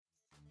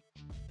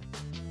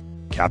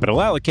Capital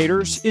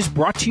Allocators is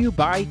brought to you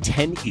by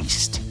 10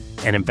 East,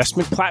 an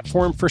investment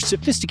platform for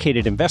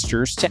sophisticated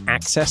investors to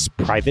access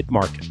private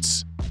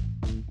markets.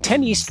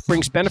 10 East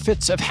brings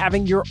benefits of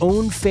having your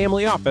own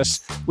family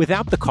office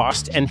without the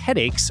cost and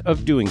headaches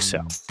of doing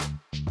so.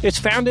 It's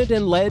founded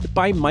and led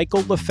by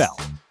Michael LaFell,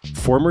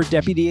 former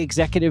Deputy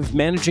Executive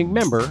Managing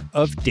Member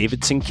of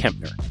Davidson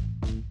Kempner.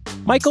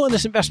 Michael and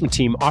his investment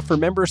team offer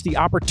members the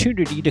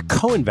opportunity to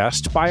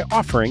co-invest by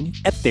offering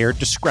at their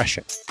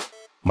discretion.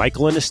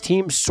 Michael and his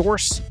team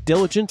source,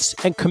 diligence,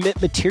 and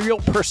commit material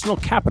personal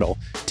capital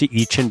to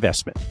each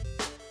investment.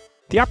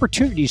 The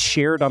opportunities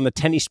shared on the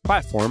 10 East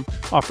platform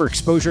offer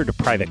exposure to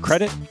private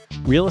credit,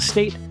 real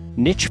estate,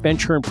 niche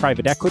venture and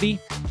private equity,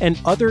 and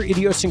other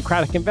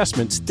idiosyncratic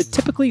investments that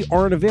typically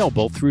aren't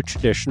available through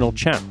traditional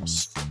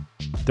channels.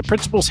 The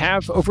principals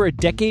have over a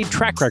decade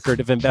track record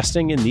of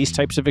investing in these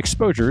types of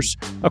exposures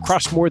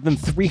across more than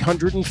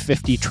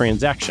 350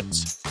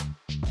 transactions.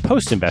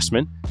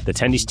 Post-investment, the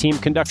 10 East team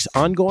conducts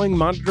ongoing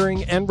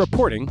monitoring and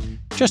reporting,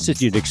 just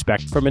as you'd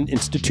expect from an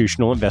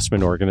institutional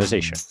investment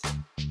organization.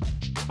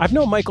 I've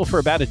known Michael for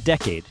about a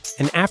decade,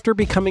 and after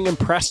becoming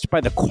impressed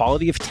by the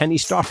quality of 10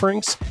 East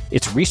offerings,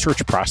 its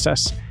research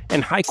process,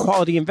 and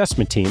high-quality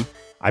investment team,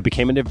 I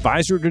became an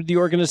advisor to the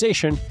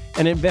organization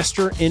and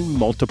investor in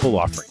multiple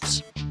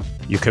offerings.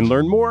 You can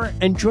learn more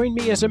and join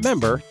me as a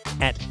member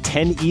at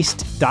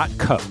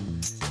 10east.co.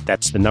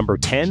 That's the number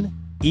 10east.co.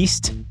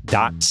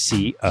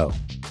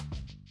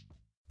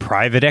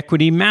 Private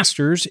Equity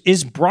Masters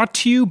is brought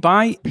to you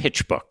by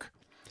PitchBook.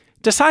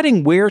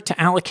 Deciding where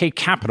to allocate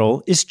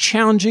capital is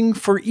challenging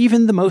for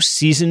even the most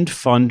seasoned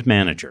fund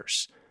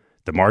managers.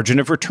 The margin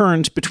of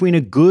returns between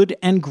a good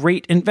and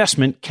great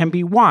investment can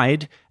be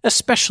wide,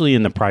 especially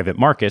in the private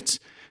markets,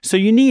 so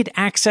you need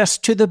access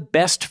to the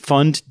best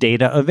fund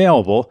data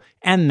available,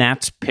 and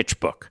that's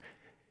PitchBook.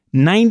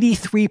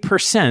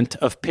 93%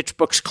 of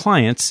PitchBook's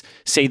clients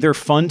say their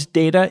fund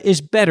data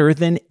is better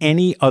than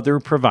any other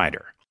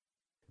provider.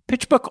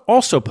 PitchBook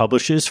also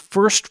publishes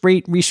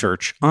first-rate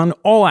research on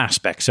all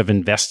aspects of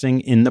investing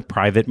in the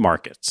private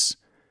markets.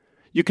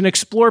 You can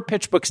explore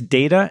PitchBook's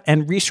data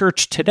and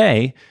research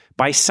today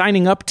by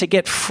signing up to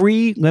get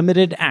free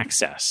limited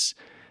access.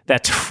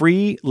 That's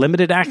free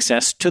limited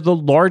access to the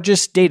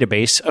largest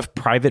database of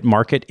private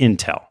market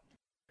intel.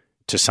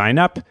 To sign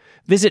up,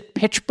 visit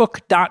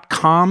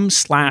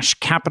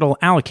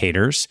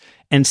pitchbook.com/capitalallocators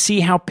and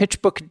see how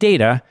PitchBook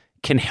data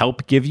can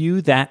help give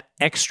you that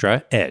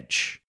extra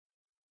edge.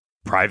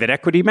 Private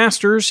Equity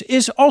Masters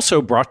is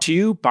also brought to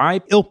you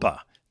by ILPA,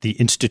 the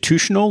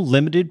Institutional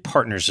Limited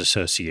Partners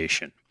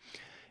Association.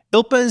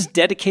 ILPA is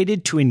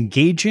dedicated to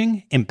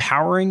engaging,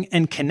 empowering,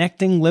 and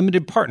connecting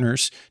limited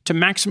partners to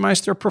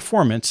maximize their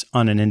performance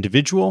on an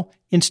individual,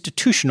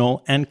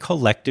 institutional, and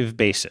collective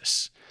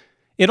basis.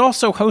 It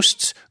also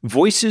hosts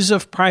Voices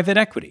of Private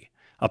Equity,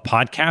 a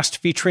podcast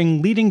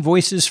featuring leading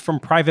voices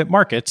from private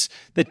markets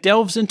that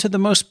delves into the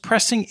most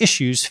pressing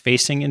issues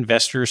facing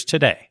investors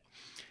today.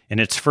 In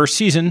its first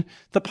season,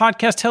 the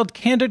podcast held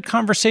candid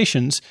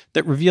conversations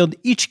that revealed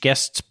each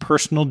guest's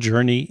personal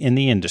journey in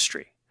the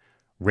industry.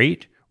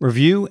 Rate,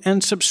 review,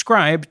 and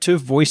subscribe to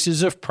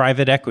Voices of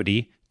Private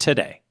Equity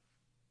today.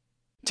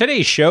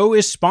 Today's show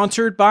is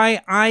sponsored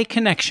by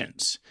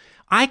iConnections.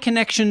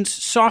 iConnections'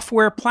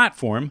 software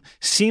platform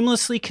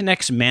seamlessly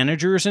connects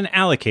managers and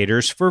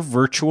allocators for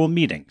virtual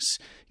meetings,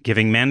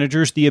 giving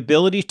managers the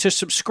ability to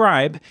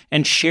subscribe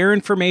and share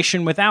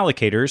information with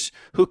allocators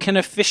who can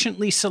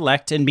efficiently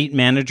select and meet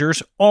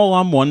managers all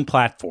on one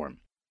platform.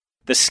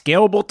 The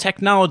scalable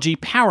technology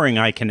powering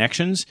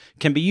iConnections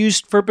can be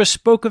used for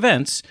bespoke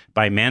events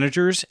by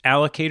managers,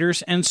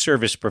 allocators, and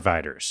service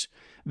providers.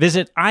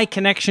 Visit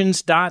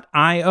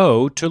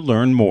iConnections.io to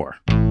learn more.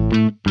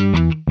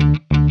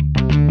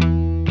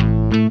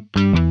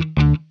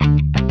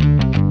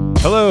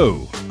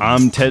 Hello,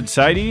 I'm Ted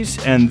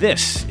Seides, and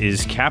this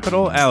is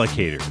Capital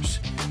Allocators.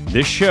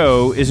 This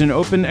show is an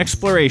open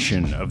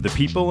exploration of the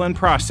people and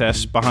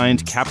process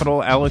behind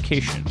capital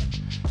allocation.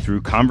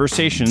 Through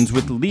conversations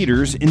with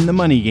leaders in the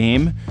money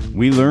game,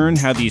 we learn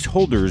how these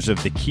holders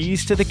of the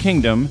keys to the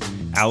kingdom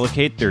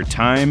allocate their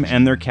time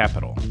and their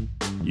capital.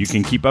 You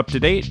can keep up to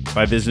date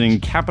by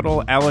visiting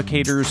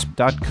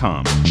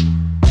capitalallocators.com.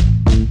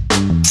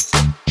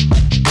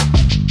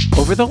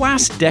 Over the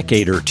last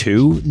decade or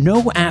two,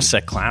 no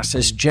asset class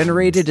has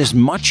generated as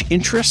much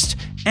interest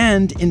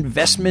and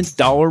investment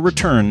dollar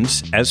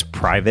returns as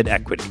private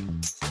equity.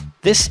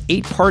 This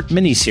 8-part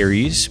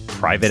miniseries,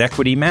 Private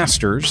Equity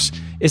Masters,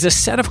 is a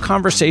set of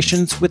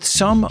conversations with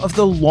some of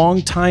the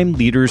longtime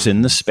leaders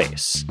in the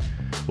space.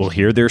 We'll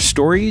hear their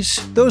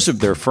stories, those of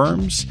their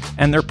firms,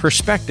 and their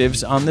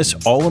perspectives on this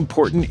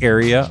all-important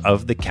area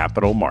of the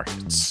capital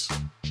markets.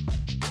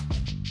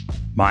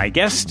 My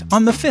guest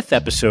on the 5th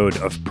episode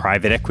of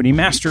Private Equity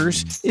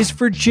Masters is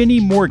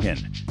Virginie Morgon,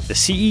 the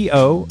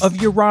CEO of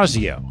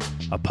Eurazeo,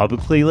 a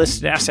publicly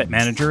listed asset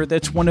manager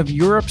that's one of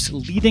Europe's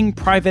leading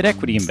private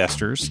equity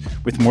investors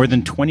with more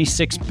than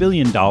 $26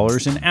 billion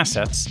in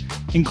assets,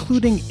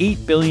 including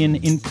 $8 billion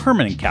in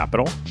permanent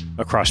capital,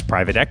 across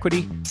private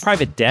equity,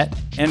 private debt,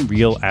 and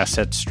real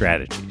asset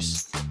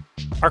strategies.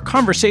 Our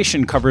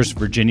conversation covers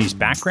Virginie's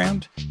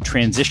background,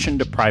 transition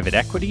to private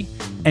equity,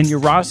 and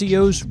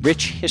Eurazeo's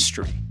rich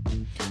history.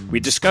 We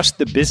discussed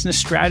the business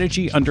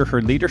strategy under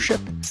her leadership,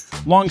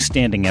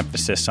 long-standing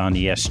emphasis on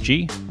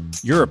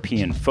ESG,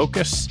 European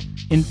focus,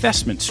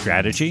 investment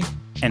strategy,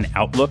 and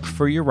outlook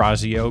for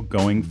Eurazeo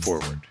going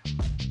forward.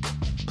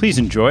 Please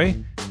enjoy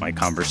my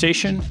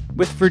conversation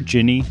with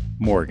Virginie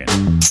Morgon.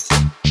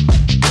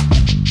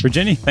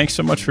 Virginie, thanks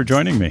so much for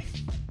joining me.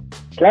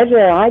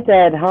 Pleasure. Hi,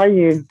 Ted. How are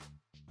you?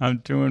 I'm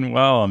doing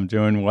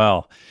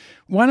well.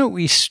 Why don't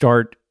we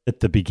start at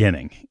the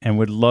beginning, and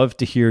would love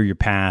to hear your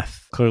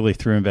path clearly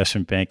through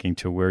investment banking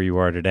to where you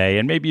are today,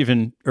 and maybe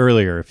even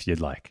earlier if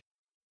you'd like.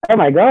 Oh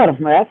my God,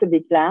 that's a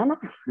big plan.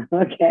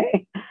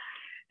 Okay.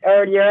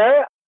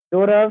 Earlier,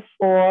 daughter of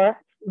 4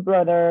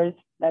 brothers.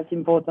 That's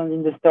important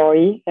in the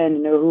story, and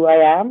you know who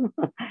I am.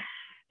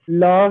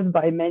 Loved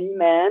by many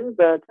men,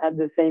 but at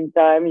the same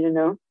time,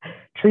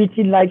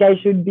 treated like I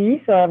should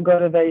be. So I've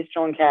got a very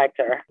strong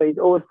character. So it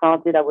all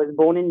started, I was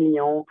born in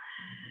Lyon,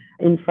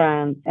 in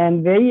France.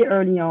 And very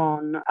early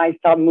on, I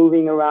started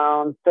moving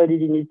around,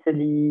 studied in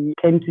Italy,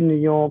 came to New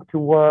York to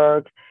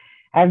work.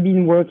 I've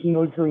been working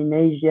also in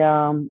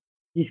Asia,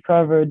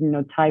 discovered,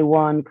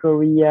 Taiwan,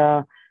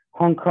 Korea,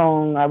 Hong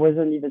Kong. I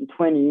wasn't even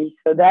 20.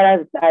 So that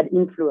has had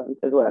influence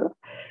as well,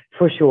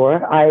 for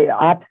sure. I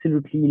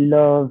absolutely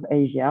love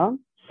Asia.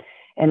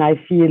 And I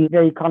feel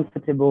very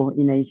comfortable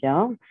in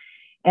Asia.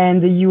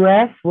 And the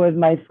US was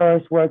my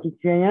first work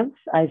experience.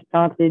 I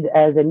started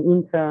as an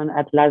intern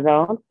at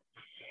Lazard.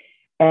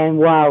 And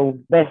wow,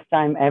 best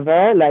time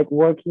ever, like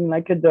working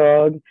like a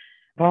dog,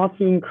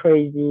 partying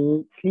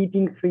crazy,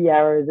 sleeping 3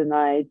 hours a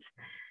night,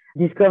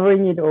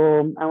 discovering it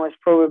all. I was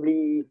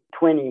probably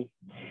 20.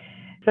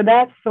 So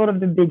that's sort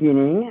of the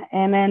beginning.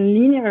 And then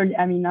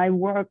linearly, I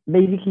worked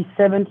basically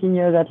 17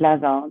 years at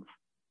Lazard.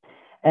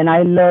 And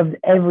I loved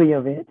every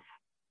of it.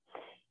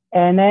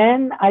 And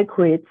then I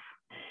quit,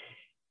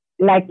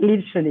 like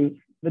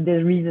literally, but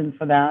there's reason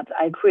for that.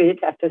 I quit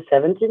after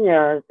 17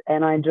 years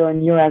and I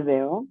joined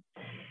Eurazeo.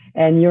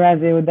 And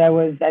Eurazeo, that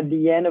was at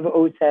the end of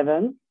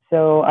 2007.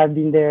 So I've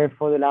been there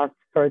for the last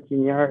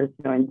 13 years,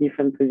 in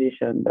different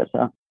positions.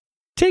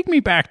 Take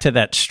me back to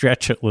that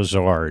stretch at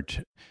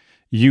Lazard.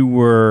 You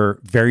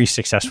were very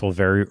successful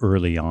very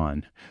early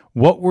on.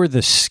 What were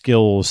the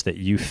skills that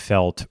you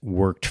felt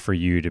worked for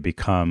you to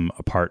become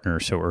a partner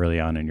so early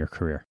on in your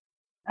career?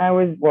 I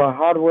was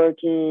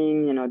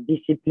hardworking,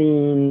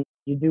 disciplined.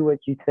 You do what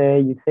you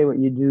say what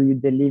you do, you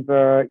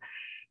deliver.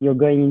 You're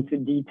going into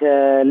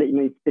detail,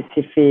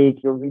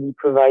 specific. You're really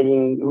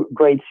providing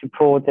great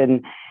support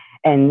and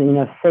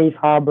safe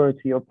harbor to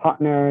your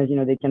partners.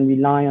 They can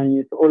rely on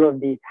you. So all of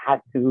this has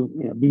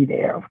to be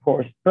there, of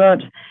course.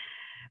 But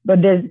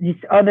there's this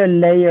other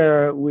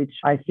layer which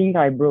I think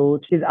I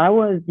brought, is I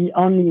was the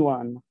only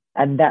one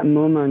at that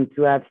moment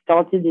to have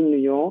started in New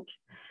York,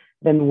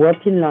 then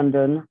worked in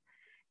London.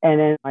 And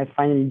then I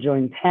finally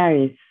joined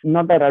Paris.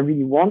 Not that I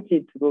really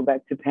wanted to go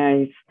back to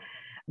Paris,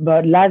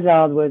 but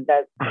Lazard was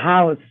that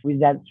house with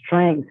that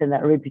strength and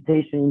that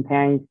reputation in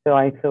Paris. So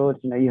I thought,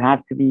 you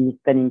have to be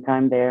spending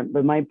time there.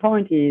 But my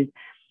point is,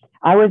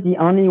 I was the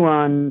only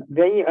one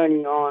very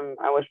early on,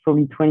 I was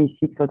probably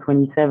 26 or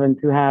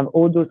 27, to have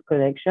all those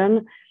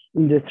connections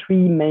in the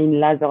 3 main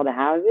Lazard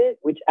houses,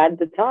 which at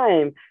the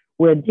time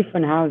were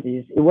different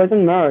houses. It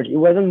wasn't merged. It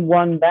wasn't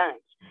one bank.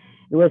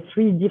 It was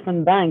 3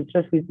 different banks,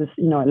 just with this,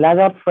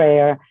 Lazard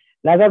Frères,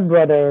 Lazard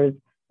Brothers,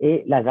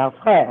 and Lazard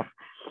Frères.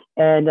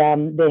 And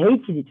they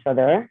hated each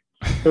other.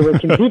 They were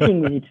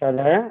competing with each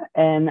other.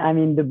 And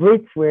the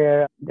Brits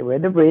were the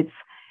Brits,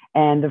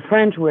 and the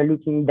French were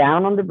looking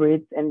down on the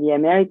Brits, and the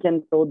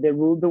Americans thought they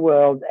ruled the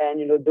world.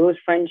 And, those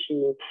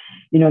Frenchies,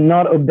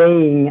 not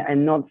obeying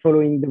and not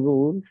following the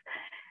rules.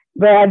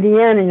 But at the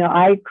end,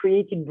 I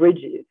created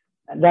bridges.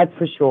 That's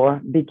for sure,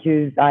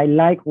 because I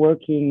like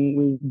working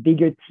with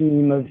bigger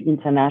team of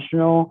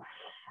international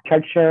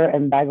culture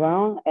and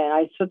background. And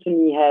I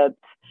certainly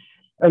helped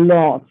a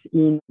lot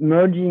in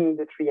merging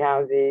the 3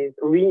 houses,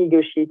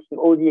 renegotiating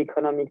all the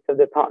economics of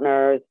the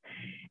partners,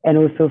 and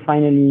also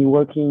finally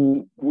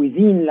working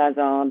within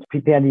Lazard to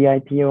prepare the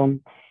IPO.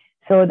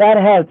 So that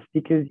helps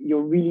because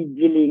you're really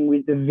dealing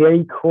with the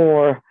very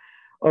core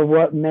of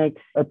what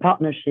makes a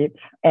partnership,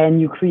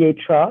 and you create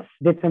trust,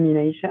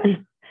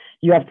 determination.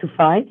 You have to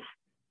fight.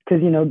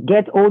 Because,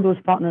 get all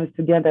those partners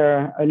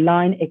together,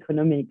 align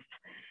economics,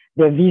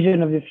 their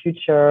vision of the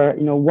future,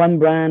 one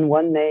brand,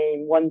 one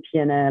name, one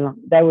P&L.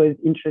 That was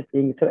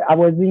interesting. So I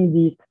was doing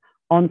this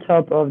on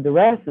top of the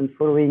rest and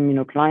following,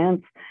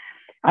 clients.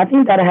 I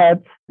think that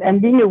helped.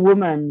 And being a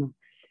woman,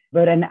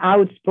 but an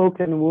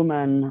outspoken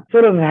woman,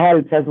 sort of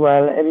helped as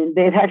well.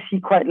 They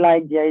actually quite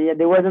liked the idea.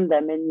 There wasn't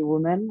that many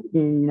women,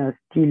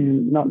 still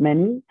not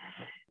many.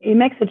 It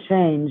makes a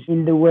change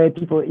in the way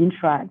people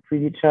interact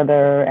with each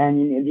other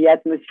and the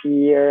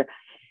atmosphere.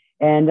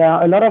 And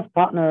a lot of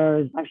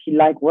partners actually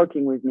like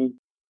working with me.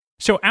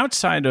 So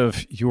outside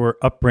of your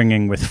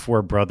upbringing with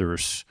 4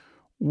 brothers,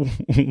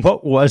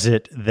 what was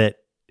it that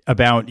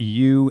about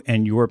you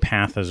and your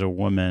path as a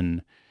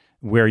woman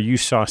where you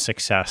saw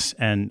success.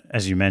 And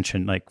as you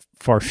mentioned, like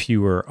far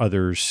fewer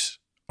others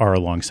are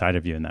alongside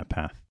of you in that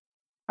path.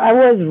 I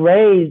was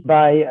raised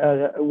by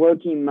a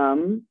working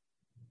mom,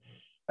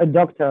 a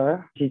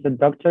doctor. She's a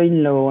doctor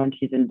in law and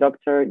she's a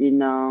doctor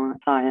in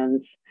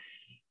science.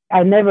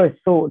 I never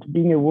thought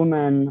being a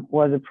woman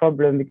was a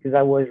problem because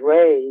I was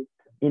raised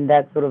in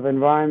that sort of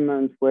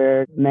environment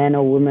where man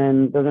or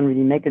woman doesn't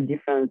really make a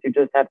difference. You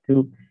just have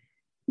to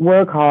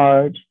work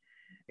hard,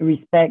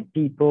 respect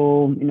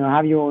people,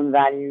 have your own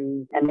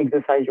values and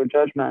exercise your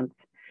judgment.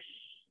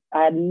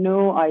 I had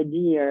no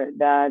idea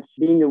that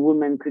being a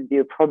woman could be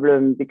a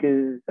problem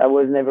because I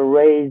was never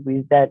raised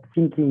with that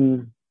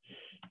thinking.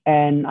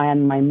 And I had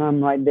my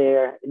mom right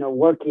there,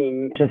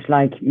 working just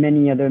like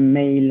many other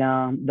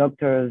male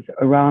doctors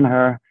around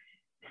her.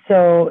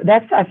 So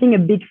that's, I think, a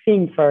big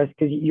thing first,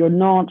 because you're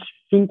not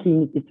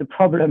thinking it's a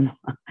problem.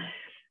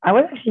 I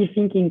was actually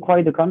thinking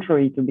quite the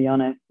contrary, to be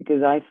honest,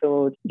 because I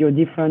thought you're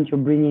different, you're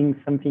bringing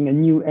something, a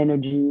new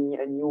energy,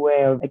 a new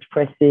way of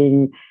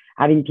expressing,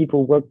 having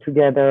people work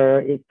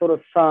together. It's sort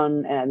of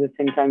fun and at the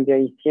same time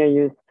very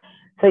serious.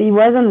 So it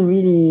wasn't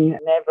really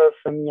never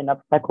for me an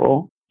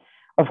obstacle.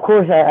 Of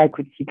course, I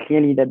could see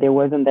clearly that there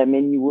wasn't that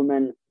many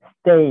women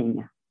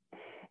staying.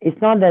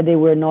 It's not that they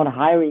were not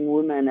hiring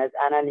women as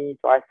analysts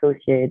or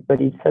associates,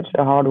 but it's such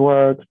a hard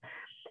work.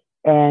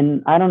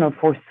 And I don't know,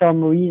 for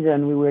some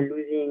reason, we were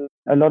losing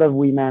a lot of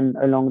women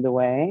along the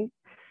way.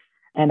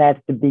 And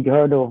that's the big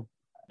hurdle.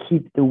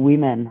 Keep the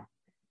women.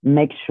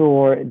 Make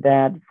sure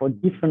that for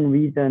different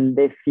reasons,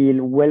 they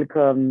feel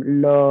welcome,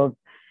 loved,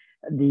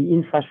 the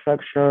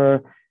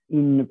infrastructure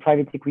in a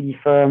private equity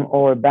firm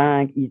or a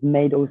bank is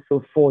made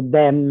also for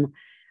them.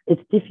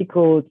 It's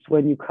difficult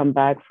when you come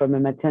back from a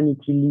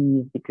maternity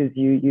leave because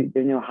you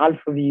half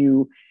of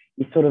you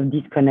is sort of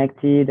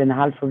disconnected and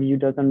half of you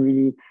doesn't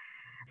really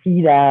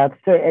see that.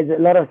 So there's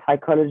a lot of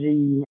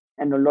psychology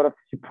and a lot of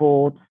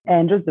support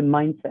and just the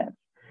mindset.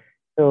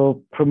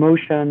 So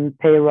promotion,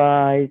 pay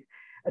rise,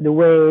 the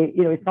way,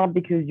 it's not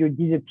because you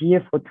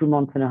disappear for 2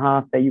 months and a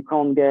half that you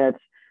can't get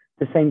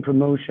the same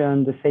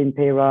promotion, the same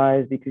pay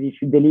rise, because if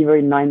you deliver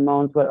in 9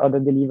 months what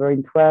others deliver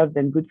in 12,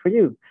 then good for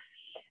you.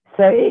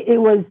 So it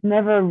was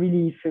never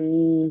really for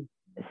me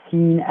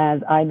seen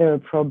as either a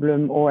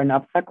problem or an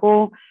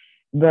obstacle,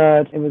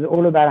 but it was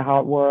all about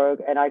hard work.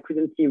 And I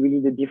couldn't see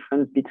really the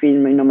difference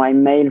between, my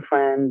male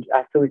friend,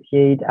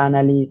 associate,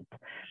 analyst,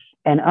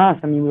 and us.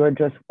 I mean, we were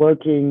just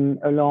working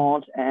a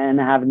lot and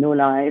have no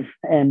life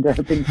and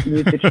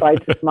continue to try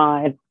to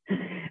smile.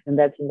 And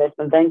that's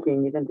investment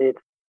banking, isn't it?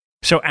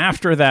 So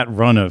after that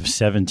run of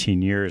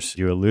 17 years,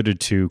 you alluded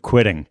to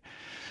quitting.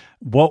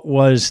 What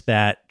was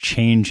that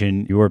change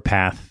in your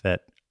path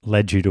that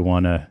led you to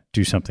want to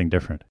do something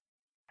different?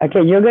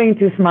 Okay, you're going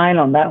to smile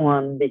on that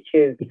one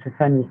because it's a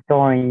funny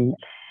story.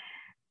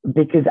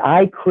 Because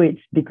I quit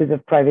because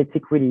of private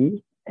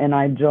equity and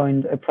I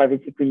joined a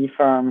private equity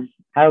firm.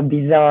 How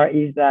bizarre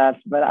is that?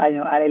 But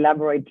I'll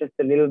elaborate just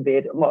a little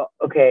bit. Well,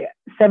 okay,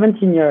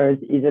 17 years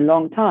is a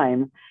long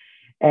time.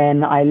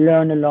 And I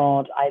learned a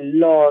lot. I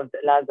loved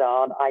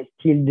Lazard. I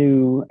still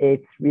do.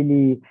 It's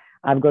really,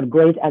 I've got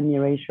great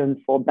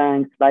admiration for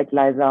banks like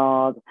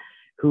Lazard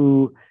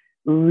who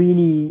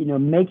really,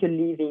 make a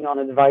living on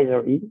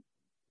advisory.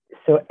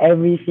 So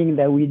everything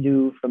that we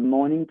do from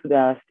morning to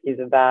dusk is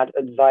about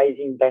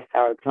advising best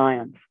our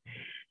clients.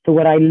 So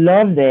what I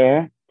love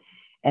there,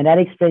 and that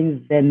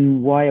explains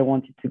then why I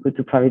wanted to go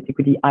to private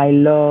equity, I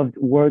loved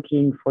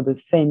working for the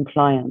same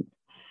clients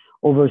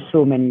over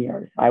so many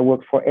years. I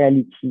worked for Air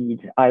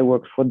Liquide, I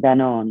worked for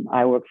Danone,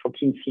 I worked for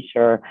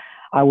Kingfisher,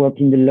 I worked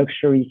in the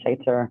luxury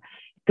sector.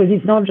 Because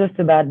it's not just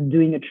about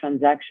doing a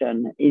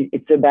transaction,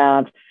 it's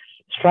about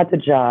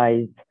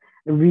strategize,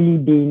 really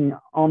being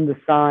on the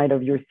side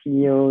of your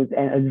CEOs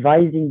and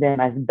advising them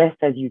as best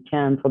as you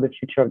can for the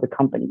future of the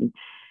company.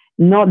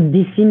 Not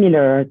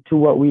dissimilar to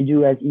what we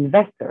do as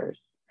investors.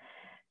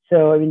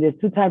 So, there's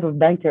two types of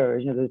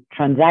bankers, the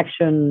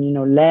transaction,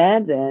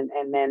 led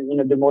and then,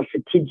 the more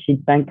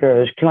strategic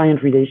bankers,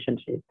 client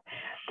relationships.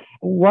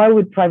 Why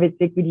would private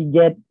equity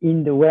get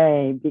in the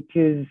way?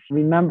 Because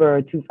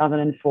remember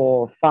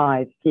 2004,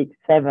 5, 6,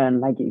 7,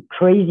 like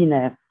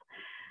craziness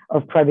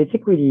of private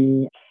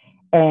equity.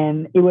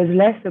 And it was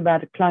less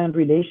about client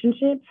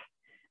relationships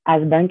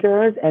as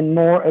bankers and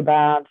more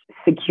about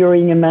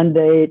securing a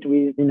mandate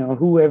with,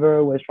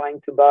 whoever was trying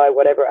to buy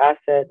whatever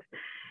asset.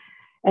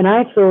 And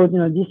I thought,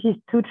 this is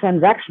too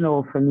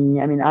transactional for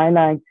me. I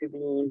like to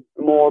be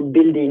more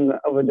building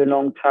over the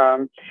long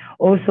term.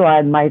 Also, I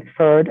had my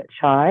third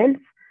child,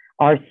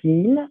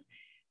 Arsene.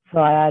 So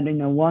I had,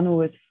 one who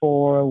was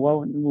 4,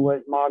 one who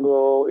was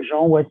Margot,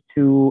 Jean was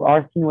 2,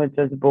 Arsene was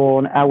just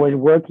born. I was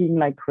working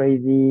like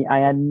crazy. I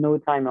had no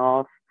time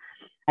off.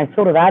 I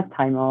sort of had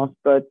time off,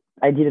 but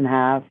I didn't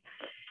have.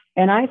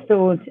 And I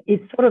thought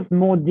it's sort of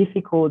more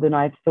difficult than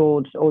I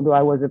thought, although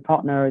I was a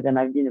partner, and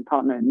I've been a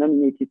partner,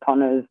 nominated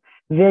partners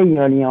very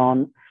early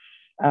on,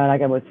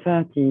 like I was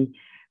 30.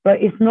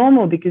 But it's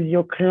normal because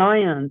your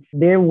clients,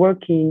 they're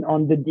working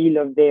on the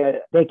deal of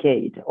their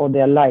decade or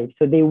their life.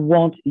 So they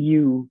want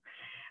you.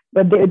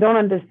 But they don't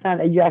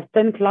understand that you have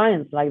 10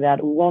 clients like that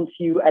who want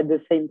you at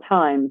the same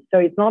time. So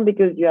it's not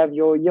because you have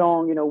your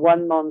young,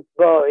 1 month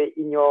boy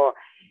in your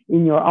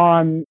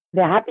arm.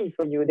 They're happy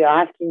for you. They're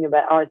asking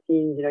about our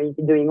teams, is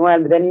he doing well?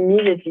 But then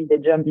immediately they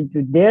jump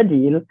into their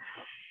deal.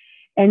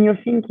 And you're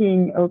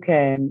thinking,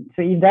 okay,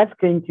 so if that's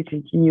going to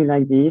continue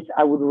like this,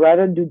 I would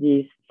rather do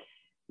this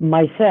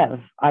myself.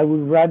 I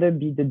would rather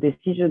be the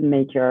decision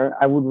maker.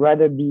 I would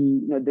rather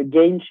be, the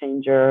game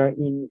changer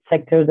in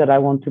sectors that I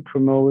want to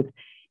promote,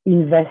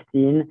 invest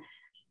in,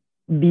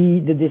 be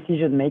the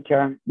decision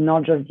maker,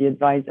 not just the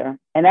advisor.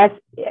 And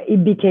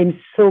it became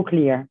so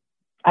clear.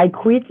 I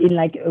quit in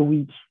like a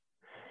week.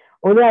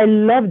 Although I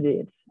loved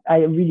it, I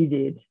really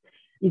did.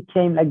 It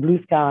came like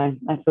blue sky.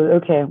 I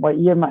thought, okay, well,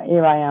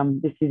 here I am.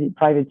 This is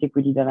private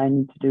equity that I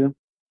need to do.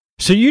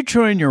 So you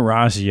joined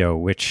Eurazeo,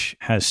 which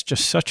has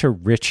just such a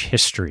rich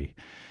history.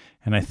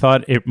 And I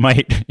thought it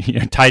might,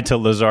 tied to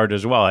Lazard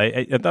as well.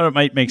 I thought it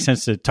might make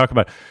sense to talk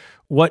about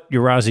what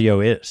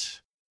Eurazeo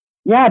is.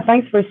 Yeah,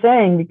 thanks for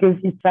saying, because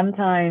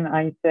sometimes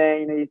I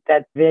say, it's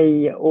that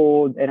very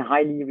old and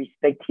highly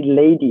respected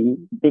lady,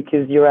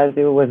 because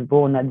Eurazeo was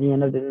born at the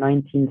end of the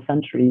 19th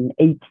century,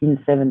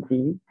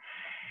 1870.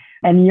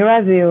 And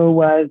Eurazeo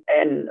was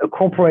a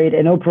corporate,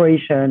 an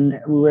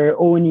operation. We were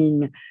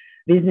owning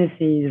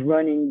businesses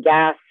running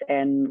gas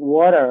and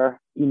water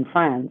in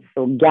France.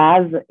 So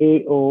gas,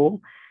 AO,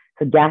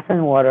 so gas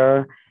and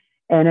water.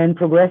 And then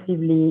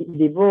progressively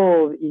it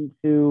evolved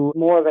into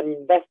more of an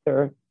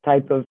investor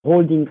type of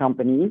holding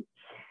company.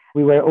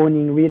 We were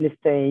owning real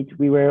estate.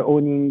 We were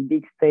owning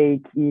big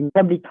stake in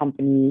public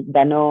companies,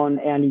 Danone,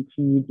 Air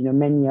Liquide,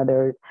 many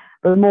others,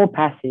 but more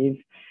passive.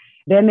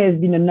 Then there's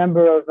been a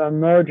number of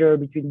merger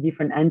between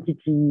different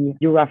entities,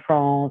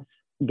 Eurafrance,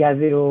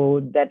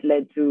 Gazeo, that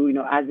led to,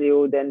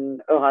 Azeo, then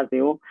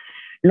Eurazeo.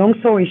 Long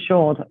story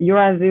short,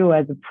 Eurazeo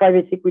as a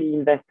private equity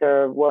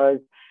investor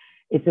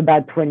it's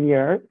about 20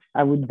 years.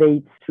 I would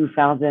date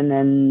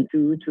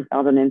 2002,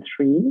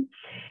 2003.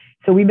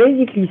 So we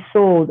basically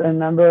sold a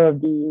number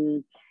of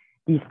the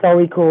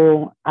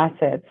historical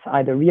assets,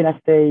 either real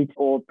estate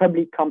or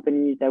public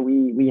companies that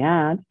we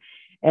had,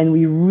 and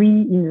we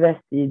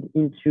reinvested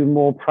into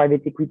more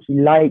private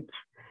equity-like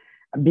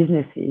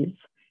businesses.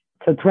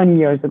 So 20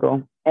 years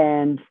ago.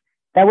 And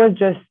that was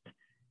just,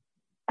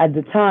 at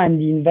the time,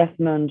 the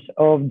investment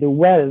of the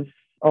wealth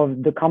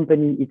of the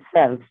company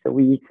itself. So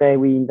we say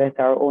we invest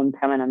our own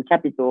permanent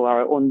capital,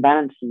 our own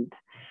balance sheet.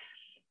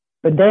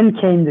 But then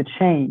came the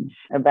change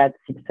about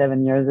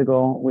 6-7 years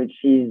ago, which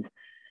is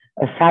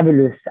a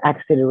fabulous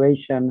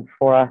acceleration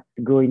for us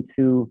to go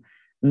into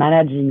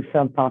managing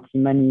third-party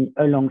money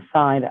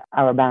alongside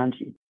our balance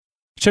sheet.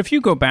 So if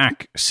you go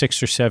back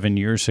 6 or 7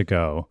 years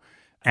ago,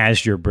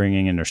 as you're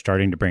bringing in or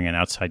starting to bring in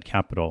outside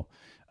capital,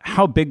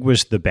 how big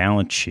was the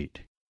balance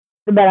sheet?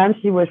 The balance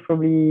sheet was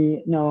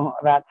probably,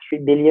 about 3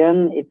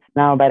 billion. It's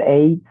now about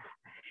 8.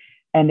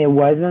 And there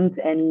wasn't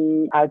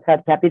any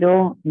outside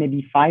capital,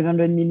 maybe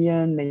 500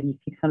 million, maybe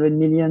 600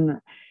 million.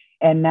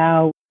 And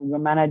now we're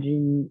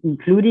managing,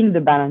 including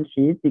the balance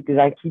sheet, because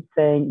I keep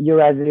saying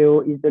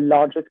Eurazeo is the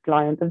largest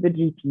client of the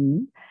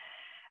GP.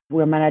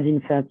 We're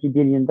managing $30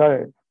 billion.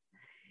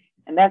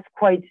 And that's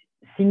quite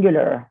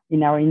singular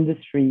in our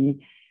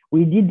industry.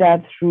 We did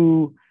that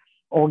through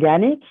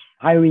organic,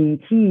 hiring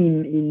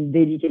team in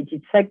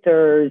dedicated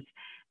sectors,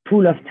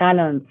 pool of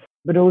talent,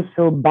 but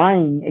also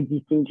buying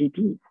existing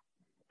GPs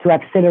to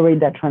accelerate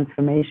that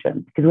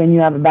transformation. Because when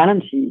you have a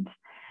balance sheet,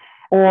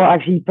 or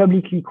actually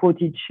publicly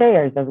quoted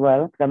shares as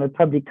well, because I'm a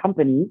public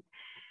company,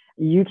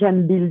 you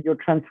can build your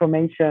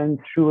transformation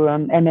through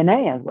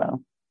M&A as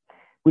well,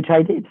 which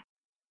I did.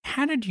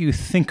 How did you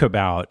think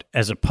about,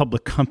 as a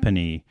public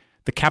company,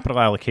 the capital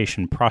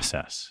allocation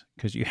process?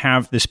 Because you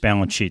have this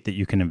balance sheet that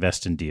you can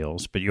invest in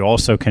deals, but you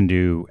also can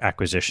do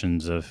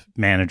acquisitions of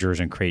managers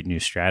and create new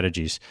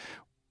strategies.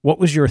 What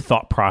was your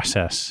thought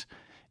process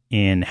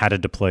in how to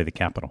deploy the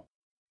capital?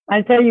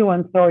 I'll tell you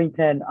one story,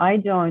 Ted. I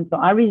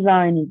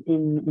resigned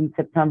in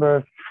September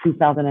of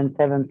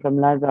 2007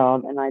 from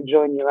Lazard, and I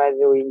joined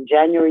Eurazeo in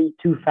January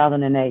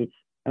 2008.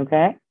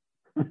 Okay?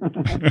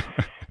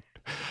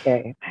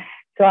 Okay.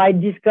 So I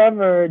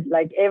discovered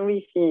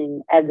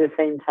everything at the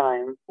same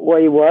time.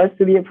 What it was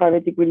to be a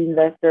private equity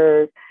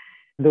investor,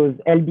 those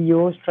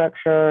LBO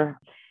structure,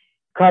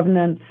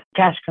 covenants,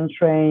 cash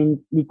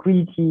constraints,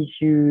 liquidity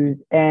issues,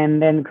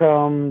 and then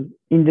come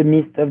in the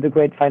midst of the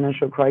great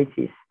financial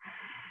crisis.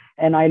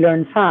 And I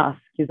learned fast.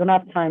 You don't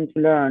have time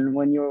to learn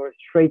when you're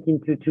straight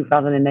into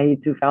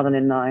 2008,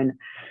 2009.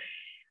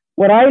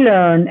 What I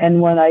learned,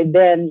 and when I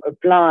then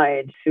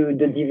applied to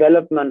the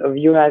development of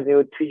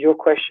Eurazeo, to your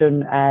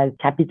question as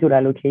capital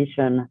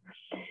allocation,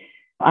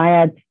 I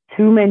had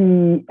too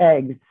many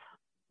eggs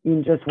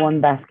in just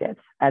one basket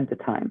at the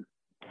time.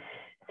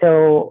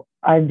 So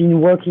I've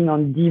been working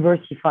on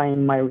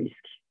diversifying my risk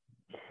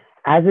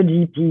as a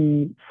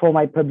GP for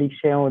my public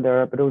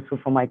shareholder, but also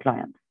for my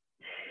clients.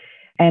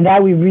 And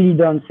that we've really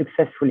done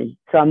successfully.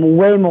 So I'm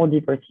way more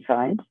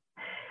diversified.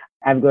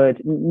 I've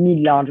got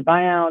mid-large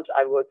buyout,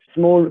 I've got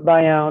small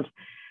buyout,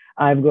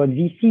 I've got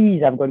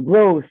VCs, I've got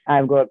growth,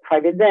 I've got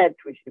private debt,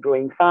 which is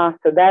growing fast.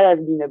 So that has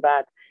been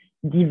about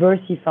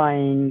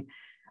diversifying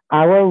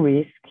our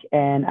risk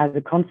and, as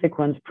a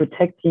consequence,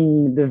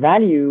 protecting the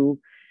value,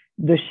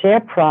 the share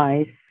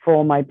price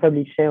for my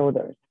public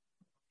shareholders.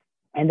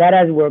 And that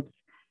has worked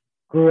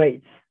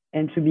great.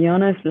 And to be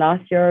honest,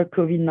 last year,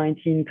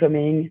 COVID-19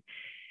 coming,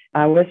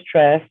 I was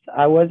stressed,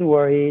 I was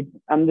worried,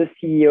 I'm the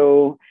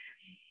CEO.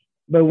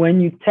 But when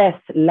you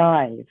test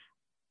live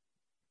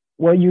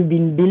what you've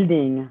been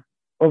building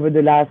over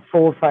the last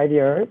 4 or 5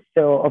 years,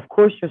 so of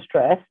course you're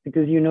stressed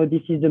because you know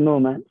this is the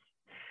moment,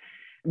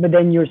 but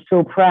then you're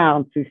so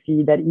proud to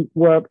see that it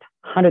worked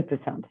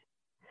 100%.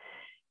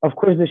 Of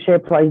course, the share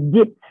price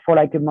dipped for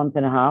like a month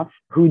and a half.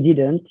 Who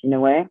didn't, in a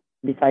way,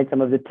 besides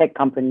some of the tech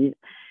companies?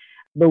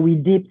 But we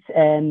dipped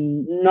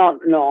and not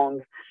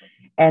long.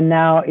 And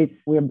now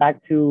we're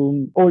back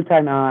to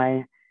all-time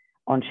high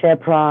on share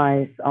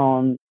price,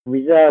 on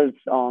results,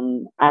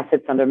 on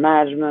assets under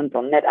management,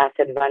 on net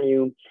asset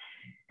value.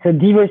 So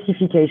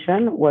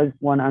diversification was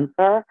one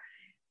answer.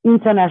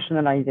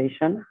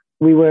 Internationalization.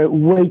 We were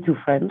way too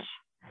French.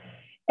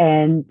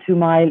 And to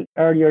my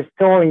earlier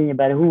story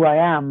about who I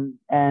am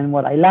and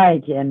what I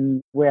like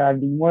and where I've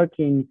been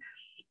working,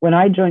 when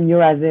I joined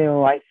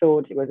Eurazeo, I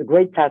thought it was a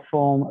great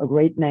platform, a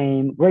great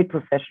name, great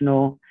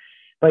professional,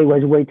 but it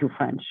was way too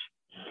French.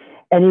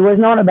 And it was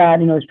not about,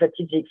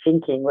 strategic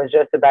thinking. It was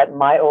just about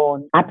my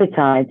own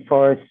appetite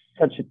for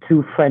such a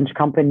too French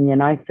company.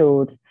 And I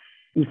thought,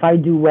 if I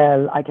do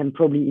well, I can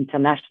probably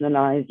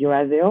internationalize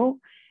Eurazeo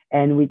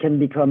and we can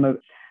become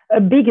a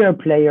bigger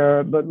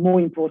player. But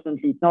more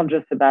importantly, it's not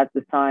just about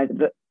the size,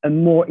 but a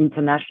more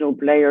international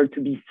player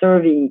to be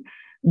serving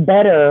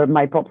better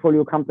my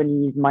portfolio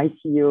companies, my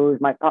CEOs,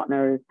 my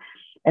partners,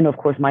 and of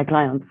course, my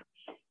clients.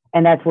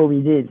 And that's what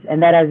we did.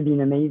 And that has been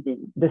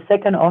amazing. The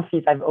second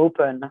office I've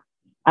opened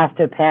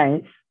after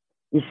Paris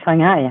is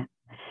Shanghai.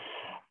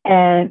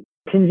 And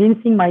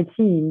convincing my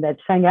team that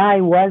Shanghai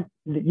was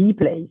the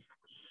place.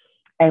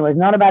 And it was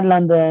not about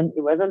London. It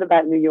wasn't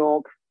about New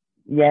York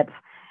yet.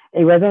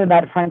 It wasn't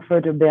about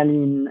Frankfurt or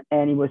Berlin.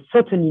 And it was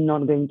certainly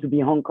not going to be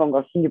Hong Kong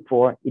or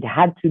Singapore. It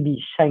had to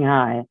be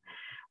Shanghai,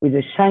 with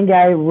a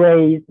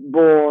Shanghai-raised,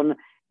 born,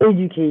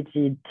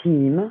 educated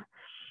team.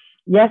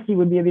 Yes, it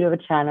would be a bit of a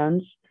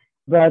challenge,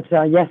 but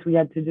yes, we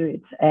had to do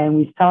it. And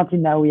we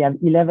started now, we have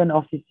 11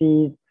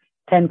 offices,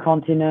 10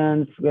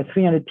 continents, we have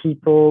 300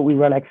 people, we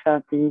were like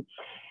 30.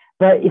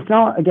 But it's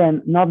not,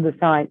 again, not the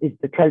size, it's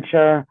the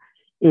culture,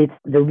 it's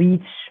the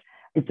reach,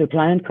 it's the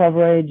client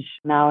coverage.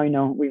 Now,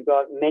 we've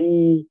got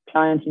many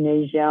clients in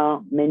Asia,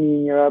 many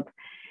in Europe.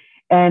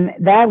 And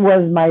that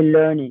was my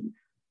learning,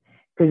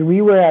 because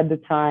we were at the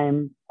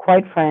time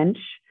quite French,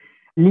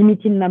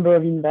 limited number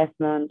of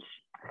investments.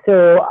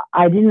 So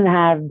I didn't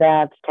have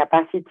that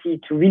capacity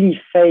to really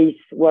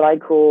face what I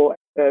call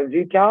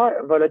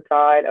VUCA,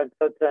 volatile,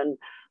 uncertain,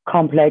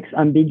 complex,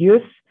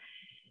 ambiguous.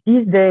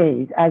 These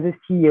days, as a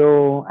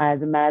CEO,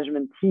 as a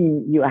management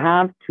team, you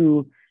have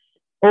to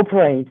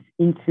operate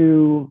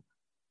into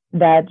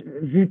that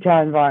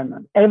VUCA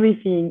environment.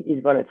 Everything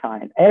is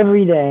volatile.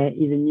 Every day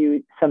is a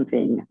new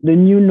something. The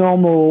new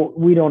normal,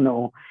 we don't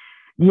know.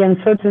 The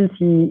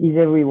uncertainty is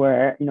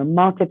everywhere.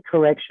 Market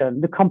correction.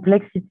 The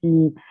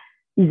complexity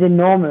is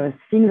enormous.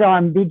 Things are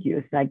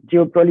ambiguous, like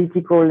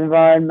geopolitical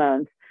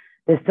environment.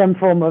 There's some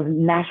form of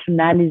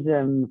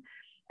nationalism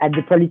at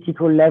the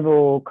political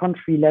level,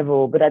 country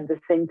level, but at the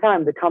same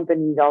time, the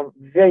companies are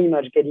very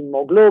much getting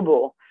more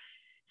global.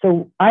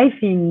 So I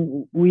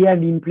think we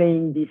have been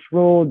playing this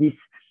role,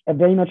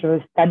 very much of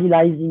a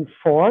stabilizing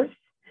force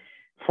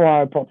for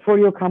our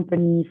portfolio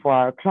company, for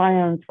our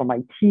clients, for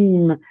my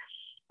team.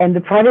 And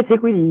the private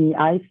equity,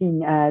 I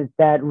think, has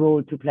that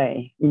role to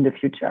play in the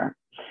future.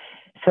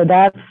 So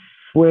that's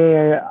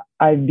where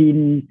I've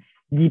been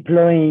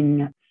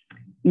deploying,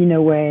 in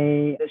a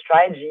way, the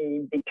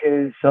strategy,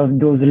 because of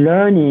those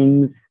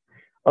learnings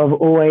of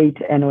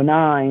 2008 and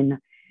 2009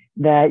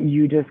 that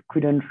you just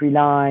couldn't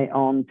rely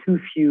on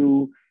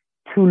too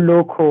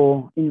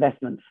local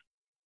investments.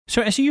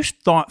 So as you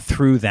thought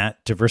through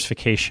that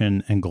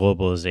diversification and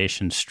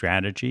globalization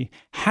strategy,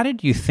 how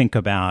did you think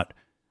about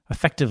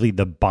effectively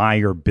the buy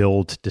or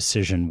build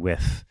decision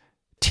with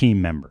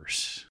team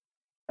members?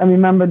 I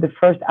remember the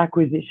first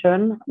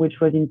acquisition, which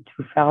was in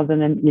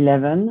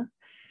 2011,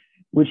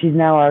 which is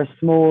now our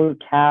small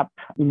cap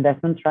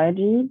investment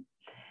strategy.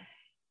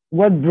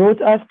 What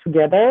brought us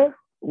together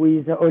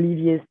with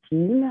Olivier's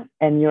team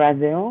and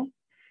Eurazeo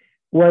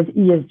was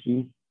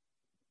ESG.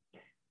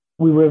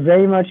 We were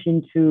very much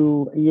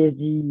into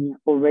ESG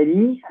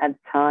already at the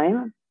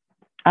time.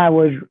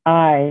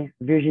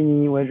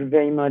 Virginie, was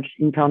very much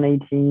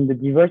incarnating the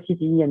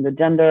diversity and the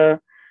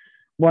gender.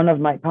 One of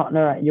my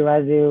partners at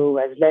Eurazeo, who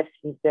has left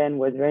since then,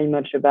 was very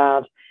much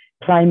about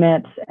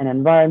climate and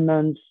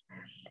environment.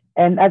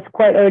 And that's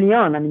quite early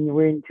on. I mean,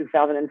 we're in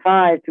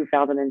 2005,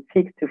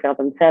 2006,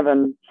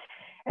 2007.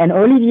 And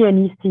Olivier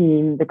and his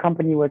team, the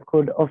company was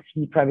called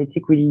Offi Private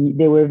Equity,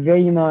 they were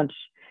very much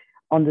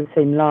on the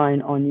same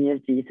line on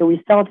ESG. So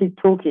we started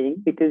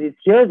talking because it's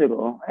years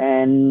ago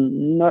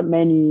and not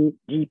many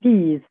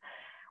GPs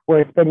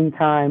were spending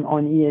time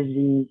on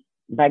ESG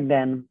back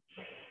then.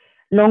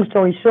 Long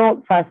story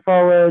short, fast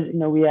forward,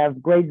 we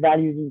have great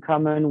values in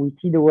common. We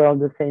see the world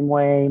the same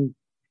way.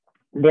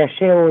 Their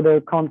shareholder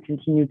can't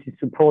continue to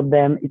support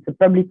them. It's a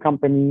public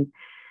company.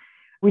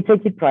 We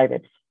take it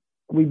private.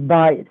 We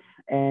buy it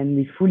and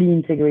we fully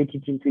integrate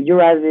it into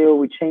Eurazeo.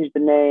 We change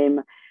the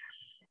name.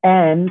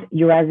 And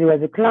Eurazeo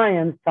as a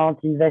client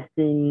starts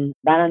investing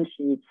balance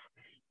sheets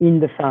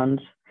in the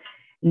fund.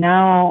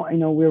 Now,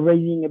 we're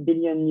raising €1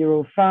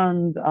 billion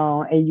fund,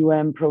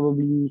 AUM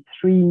probably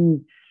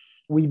 3.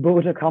 We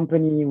bought a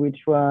company which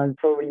was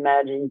probably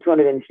managing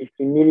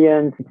 250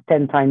 million. It's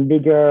 10 times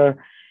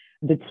bigger.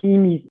 The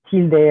team is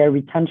still there,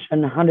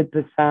 retention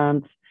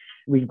 100%.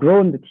 We've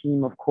grown the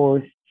team, of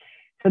course.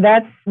 So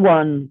that's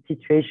one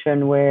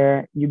situation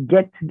where you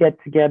get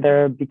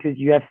together because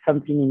you have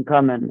something in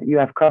common. You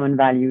have common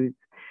values.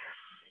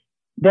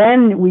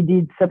 Then we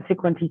did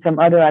subsequently some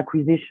other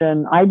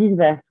acquisition.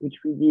 IDinvest, which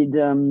we did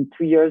 2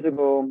 years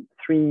ago,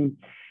 3,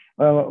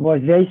 was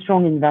very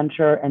strong in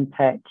venture and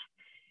tech.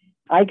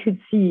 I could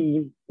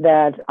see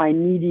that I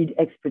needed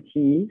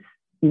expertise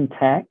in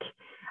tech.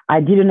 I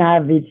didn't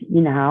have it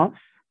in-house,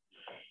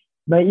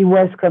 but it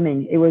was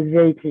coming. It was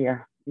very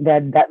clear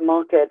that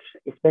market,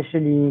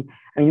 especially,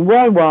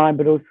 worldwide,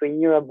 but also in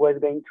Europe, was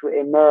going to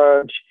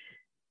emerge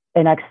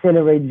and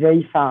accelerate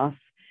very fast.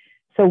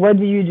 So what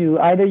do?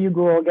 Either you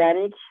go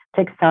organic,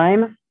 takes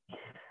time.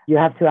 You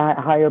have to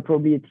hire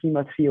probably a team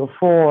of 3 or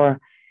 4.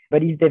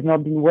 But if they've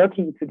not been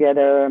working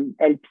together,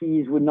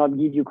 LPs would not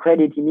give you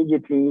credit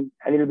immediately.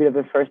 A little bit of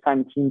a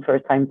first-time team,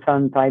 first-time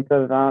fund type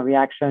of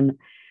reaction.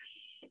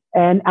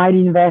 And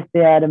IDinvest,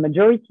 they had a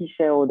majority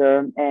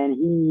shareholder and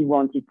he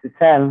wanted to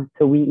sell.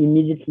 So we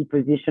immediately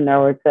positioned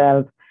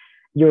ourselves,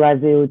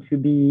 Eurazeo, to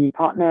be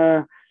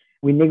partner.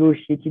 We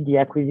negotiated the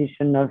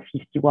acquisition of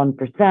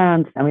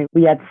 51%.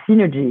 We had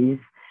synergies,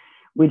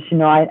 which,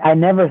 I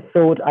never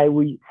thought I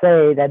would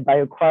say that by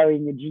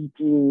acquiring a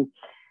GP,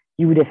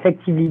 you would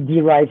effectively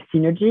derive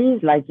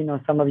synergies like,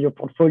 some of your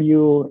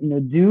portfolio,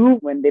 do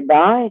when they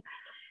buy.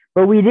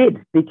 But we did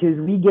because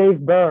we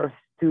gave birth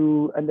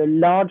to the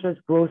largest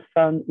growth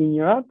fund in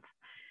Europe.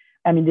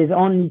 There's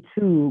only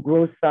 2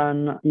 growth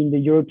funds in the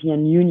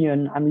European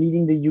Union. I'm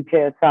leaving the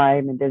UK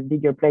aside, and there's a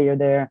bigger player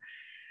there,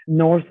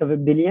 north of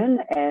 $1 billion,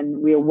 and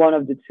we are one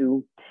of the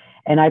 2.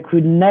 And I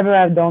could never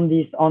have done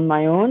this on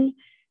my own.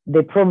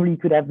 They probably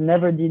could have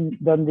never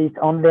done this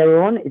on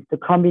their own. It's the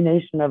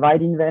combination of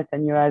IDinvest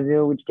and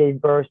Eurazeo which gave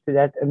birth to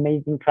that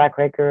amazing track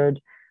record,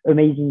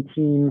 amazing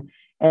team,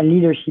 and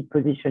leadership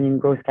position in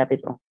growth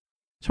capital.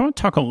 So I want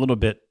to talk a little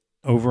bit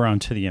over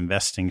onto the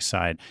investing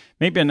side.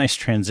 Maybe a nice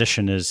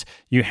transition is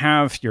you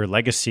have your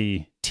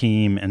legacy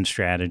team and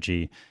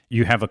strategy.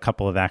 You have a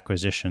couple of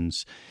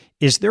acquisitions.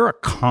 Is there a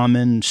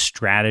common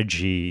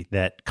strategy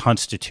that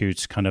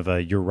constitutes kind of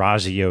a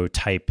Eurazeo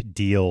type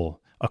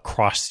deal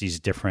across these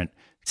different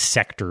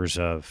sectors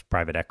of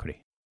private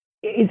equity?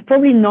 It's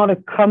probably not a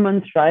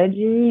common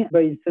strategy,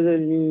 but it's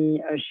certainly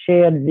a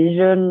shared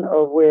vision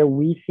of where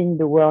we think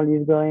the world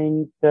is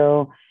going.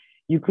 So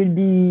you could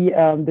be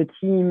the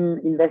team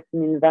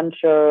investing in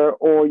venture,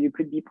 or you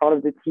could be part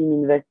of the team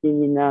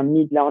investing in a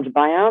mid-large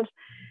buyout.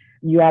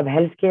 You have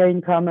healthcare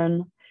in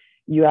common.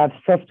 You have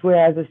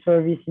software as a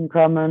service in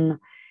common.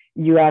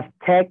 You have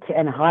tech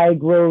and high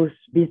growth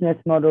business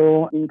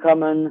model in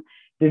common.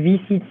 The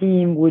VC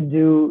team would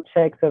do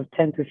checks of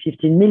 10 to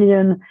 15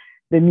 million.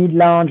 The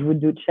mid-large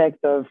would do checks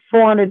of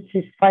 400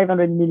 to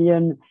 500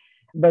 million.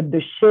 But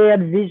the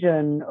shared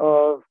vision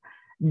of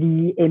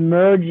the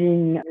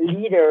emerging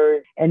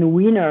leaders and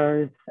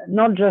winners,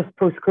 not just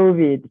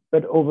post-COVID,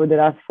 but over the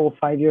last 4 or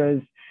 5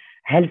 years,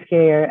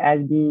 healthcare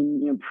has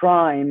been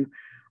prime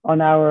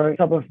on our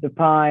top of the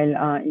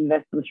pile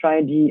investment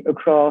strategy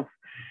across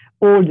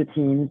all the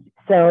teams.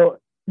 So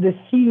the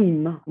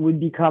theme would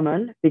be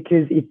common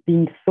because it's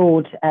being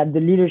thought at the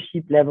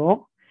leadership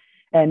level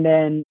and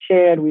then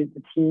shared with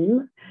the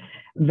team.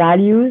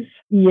 Values,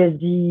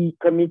 ESG,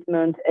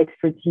 commitment,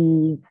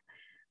 expertise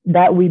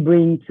that we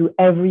bring to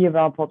every of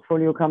our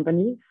portfolio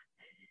companies.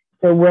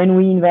 So when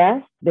we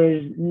invest,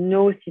 there's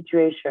no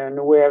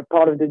situation where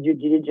part of the due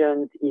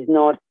diligence there's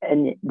not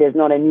an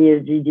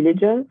ESG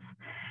diligence.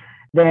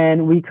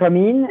 Then we come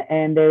in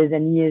and there's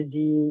an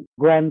ESG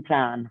grand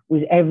plan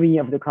with every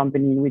of the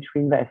company in which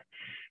we invest.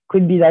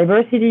 Could be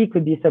diversity,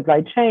 could be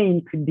supply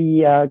chain, could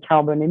be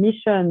carbon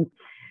emissions,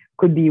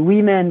 could be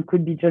women,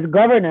 could be just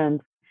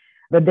governance.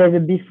 But there's a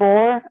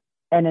before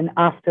and an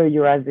after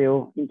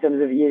Eurazeo in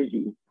terms of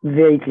ESG,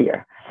 very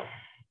clear.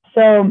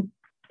 So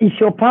if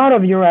you're part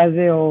of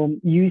Eurazeo,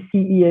 you see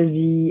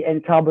ESG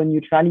and carbon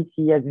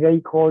neutrality as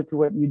very core to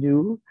what you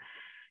do.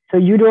 So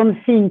you don't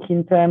think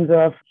in terms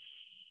of,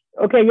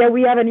 okay, yeah,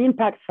 we have an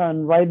impact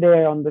fund right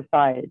there on the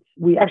side.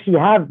 We actually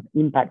have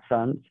impact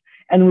funds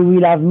and we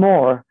will have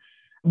more.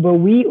 But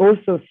we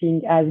also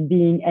think as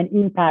being an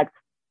impact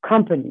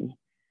company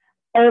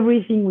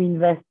everything we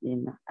invest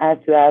in has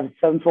to have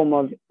some form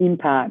of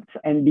impact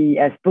and be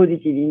as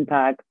positive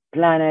impact,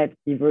 planet,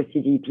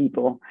 diversity,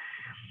 people.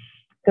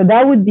 So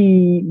that would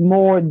be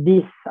more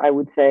this, I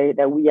would say,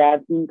 that we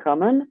have in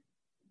common.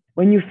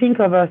 When you think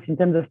of us in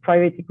terms of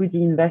private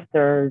equity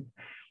investors,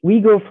 we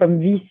go from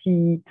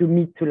VC to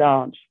mid to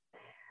large.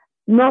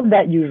 Not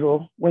that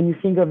usual. When you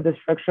think of the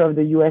structure of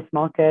the US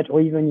market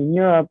or even in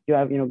Europe, you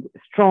have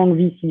strong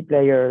VC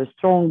players,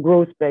 strong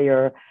growth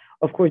player,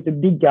 of course, the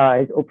big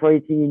guys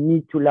operating in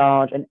mid to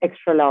large and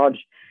extra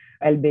large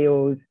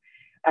LBOs.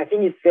 I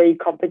think it's very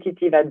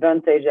competitive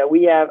advantage that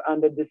we have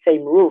under the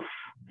same roof,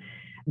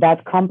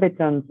 that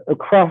competence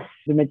across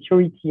the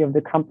maturity of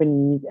the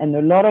companies. And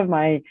a lot of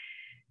my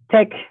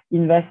tech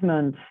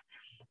investments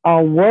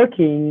are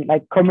working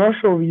like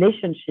commercial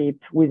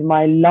relationships with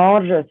my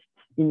largest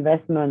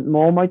investment,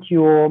 more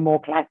mature, more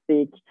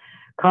classic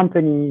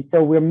companies.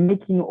 So we're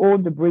making all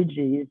the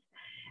bridges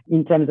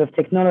in terms of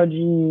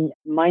technology,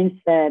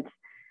 mindset,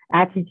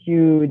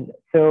 attitude.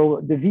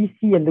 So the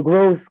VC and the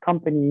growth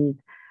companies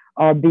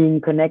are being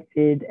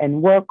connected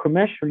and work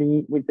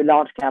commercially with the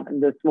large cap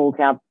and the small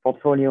cap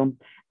portfolio.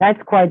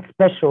 That's quite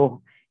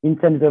special in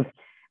terms of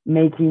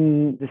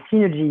making the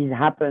synergies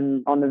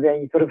happen on a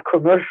very sort of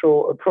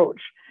commercial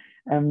approach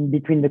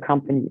between the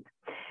companies.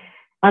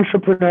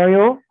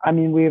 Entrepreneurial, I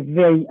mean, we're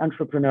very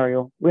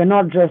entrepreneurial. We're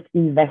not just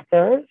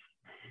investors.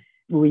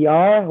 We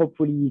are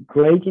hopefully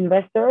great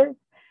investors.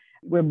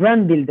 We're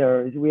brand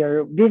builders. We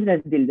are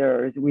business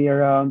builders. We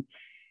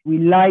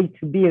like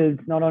to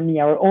build not only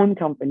our own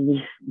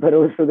companies, but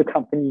also the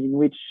companies in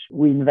which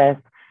we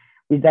invest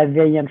with that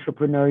very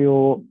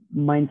entrepreneurial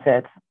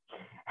mindset.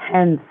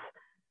 Hence,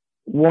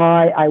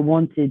 why I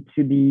wanted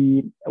to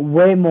be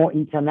way more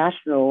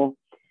international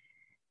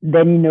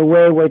than in a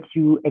way what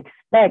you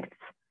expect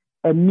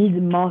a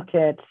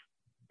mid-market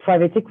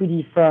private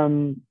equity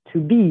firm to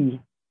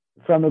be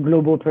from a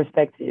global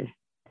perspective.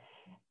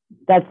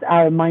 That's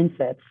our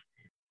mindset.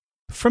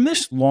 From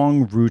this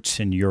long roots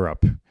in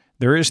Europe,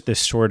 there is this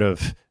sort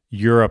of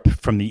Europe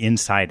from the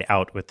inside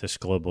out with this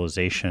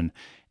globalization.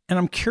 And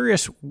I'm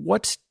curious,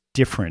 what's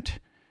different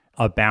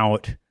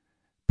about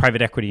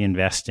private equity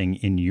investing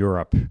in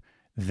Europe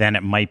than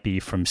it might be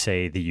from,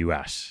 say, the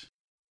US?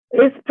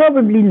 It's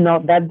probably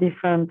not that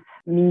different,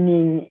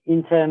 meaning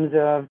in terms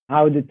of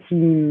how the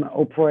team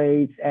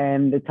operates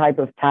and the type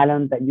of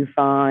talent that you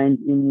find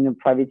in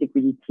private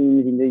equity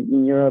teams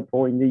in Europe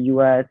or in the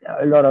US.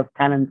 A lot of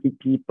talented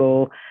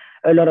people,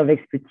 a lot of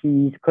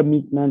expertise,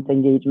 commitment,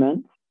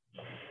 engagement.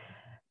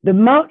 The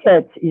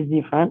market is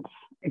different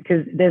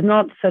because there's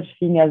not such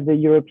thing as the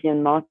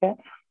European market,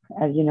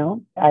 as you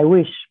know. I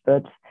wish,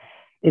 but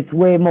it's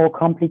way more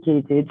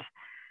complicated.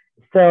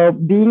 So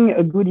being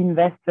a good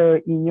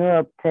investor in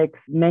Europe takes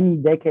many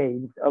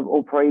decades of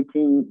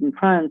operating in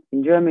France,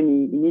 in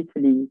Germany, in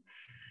Italy,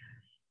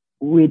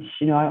 which,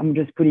 I'm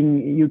just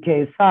putting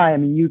UK aside. I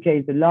mean,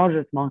 UK is the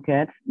largest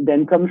market.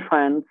 Then comes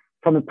France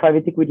from a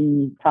private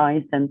equity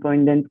size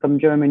standpoint, then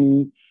comes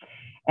Germany.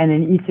 And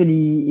then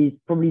Italy is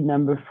probably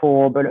number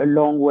 4, but a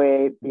long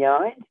way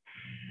behind.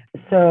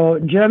 So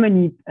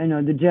Germany,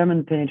 the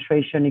German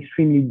penetration,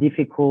 extremely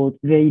difficult,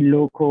 very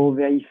local,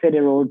 very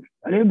federal,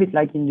 a little bit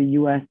like in the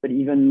US, but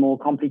even more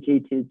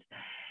complicated.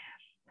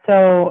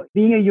 So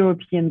being a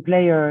European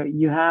player,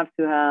 you have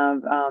to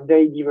have a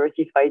very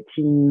diversified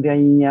team,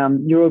 very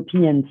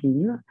European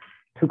team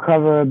to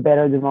cover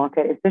better the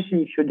market,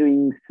 especially if you're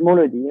doing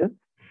smaller deals.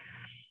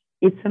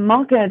 It's a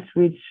market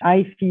which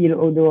I feel,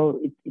 although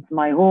it's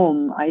my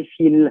home, I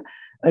feel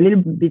a little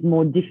bit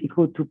more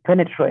difficult to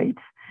penetrate.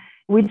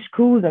 Which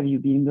schools have you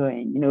been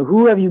going?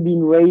 Who have you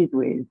been raised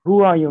with?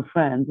 Who are your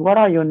friends? What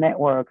are your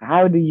network?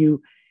 How do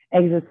you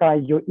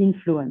exercise your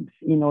influence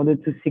in order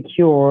to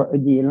secure a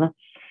deal?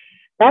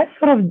 That's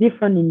sort of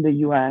different in the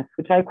US,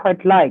 which I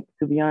quite like,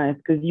 to be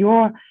honest, because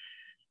you're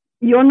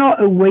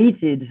not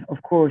awaited,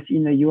 of course,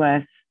 in the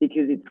US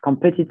because it's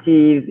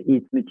competitive,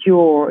 it's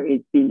mature,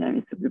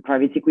 the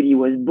private equity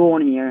was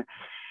born here.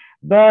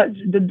 But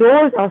the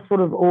doors are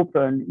sort of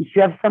open. If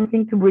you have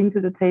something to bring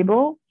to the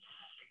table,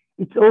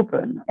 it's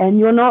open. And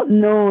you're not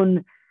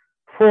known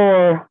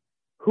for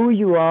who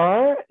you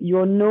are,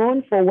 you're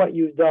known for what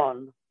you've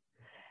done.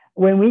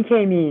 When we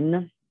came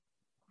in,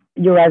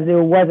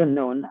 Eurazeo wasn't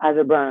known as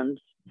a brand.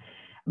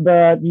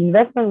 But the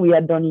investment we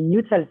had done in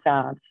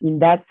Eutelsat, in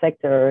that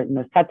sector,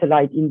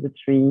 satellite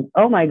industry,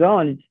 oh my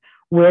God,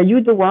 were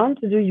you the one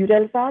to do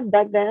Eutelsat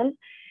back then?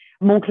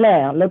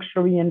 Moncler,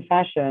 luxury and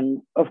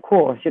fashion, of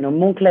course.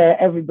 Moncler,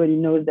 everybody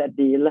knows that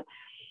deal.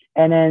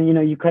 And then,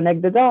 you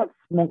connect the dots.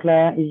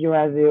 Moncler is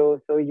Eurazeo,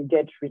 so you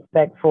get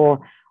respect for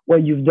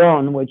what you've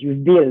done, what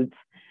you've built.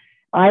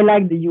 I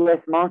like the US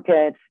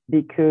market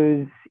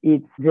because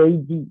it's very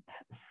deep.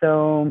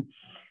 So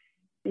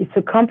it's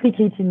a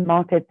complicated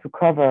market to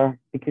cover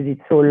because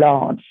it's so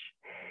large.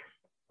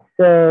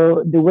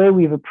 So the way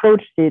we've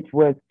approached it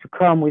was to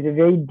come with a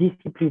very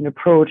disciplined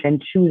approach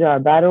and choose our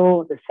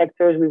battle, the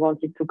sectors we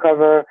wanted to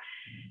cover.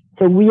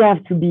 So we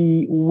have to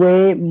be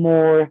way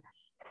more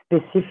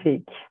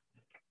specific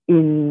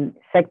in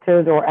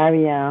sectors or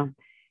area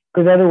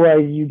because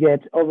otherwise you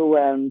get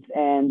overwhelmed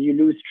and you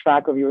lose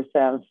track of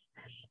yourself.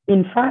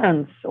 In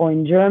France or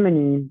in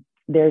Germany,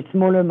 there are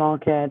smaller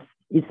markets.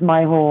 It's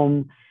my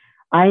home.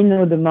 I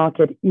know the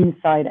market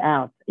inside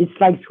out. It's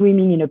like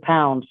swimming in a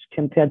pond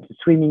compared to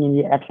swimming in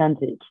the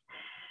Atlantic.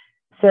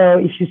 So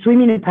if you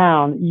swim in a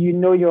pond, you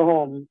know your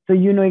home. So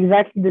you know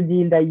exactly the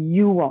deal that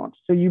you want.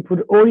 So you put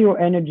all your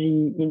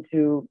energy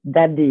into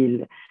that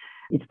deal.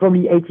 It's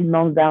probably 18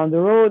 months down the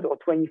road or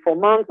 24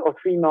 months or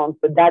 3 months,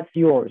 but that's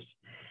yours.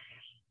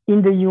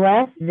 In the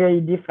US,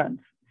 very different.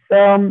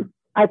 So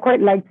I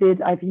quite liked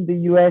it. I think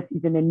the US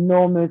is an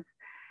enormous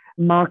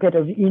market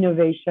of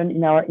innovation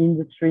in our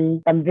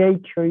industry. I'm very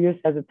curious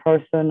as a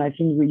person. I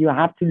think you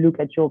have to look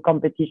at your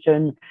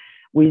competition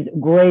with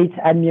great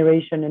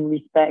admiration and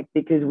respect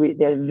because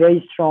they're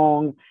very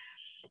strong.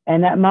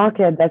 And that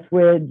market, that's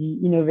where the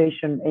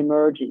innovation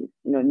emerges,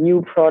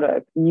 new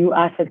products, new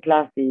asset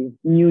classes,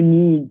 new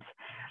needs.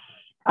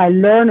 I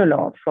learn a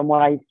lot from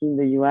what I see in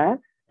the US.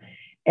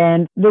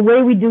 And the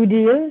way we do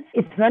deals,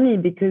 it's funny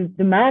because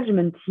the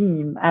management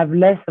team have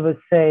less of a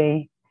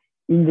say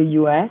in the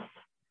US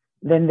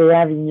than they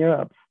have in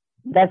Europe.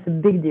 That's a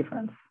big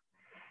difference.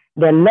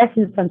 They're less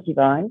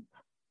incentivized.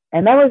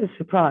 And that was a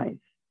surprise.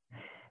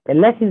 They're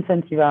less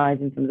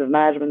incentivized in terms of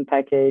management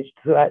package,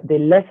 so they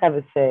less have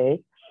a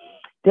say.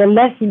 They're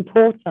less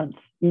important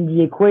in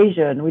the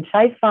equation, which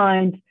I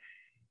find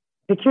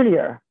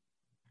peculiar.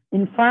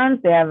 In France,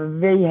 they have a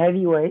very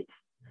heavy weight.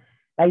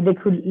 Like they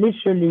could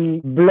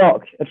literally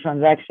block a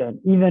transaction,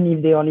 even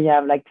if they only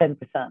have like 10%.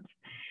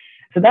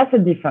 So that's a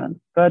difference,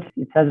 but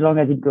it's as long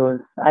as it goes.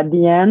 At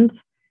the end,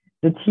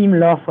 the team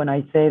laughs when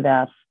I say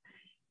that.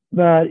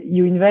 But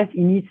you invest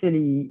in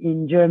Italy,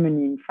 in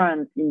Germany, in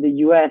France, in the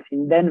US,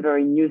 in Denver,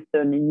 in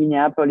Houston, in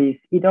Minneapolis,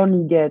 it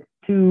only gets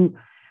two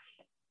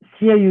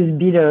serious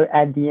bidders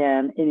at the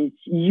end. And it's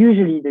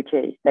usually the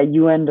case that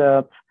you end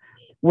up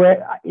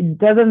where it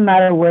doesn't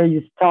matter where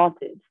you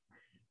started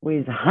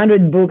with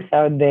 100 books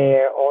out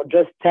there or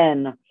just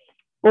 10,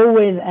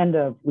 always end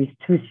up with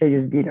two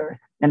serious bidders.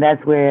 And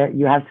that's where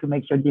you have to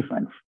make your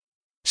difference.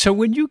 So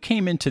when you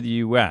came into the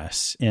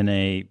U.S. in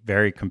a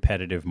very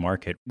competitive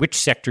market, which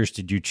sectors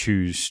did you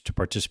choose to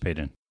participate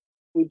in?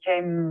 We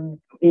came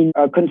in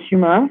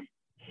consumer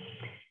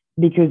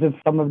because of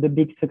some of the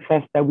big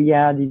success that we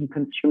had in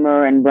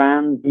consumer and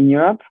brands in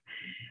Europe.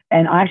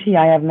 And actually,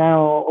 I have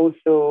now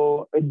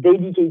also a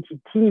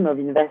dedicated team of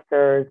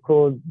investors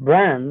called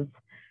Brands,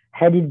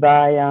 headed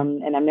by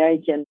an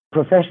American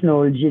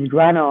professional, Jill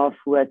Granoff,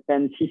 who has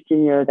spent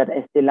 15 years at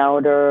Estee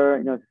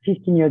Lauder,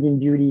 15 years in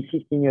beauty,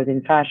 15 years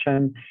in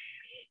fashion.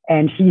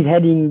 And she's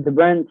heading the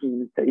brand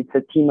team. So it's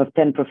a team of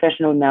 10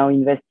 professionals now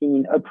investing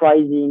in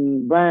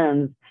uprising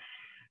brands,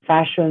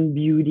 fashion,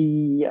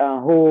 beauty,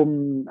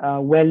 home,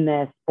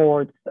 wellness,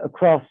 sports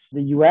across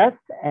the US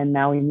and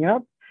now in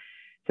Europe.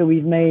 So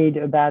we've made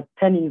about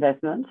 10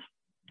 investments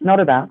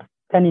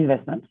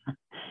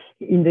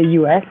in the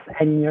US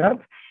and in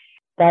Europe.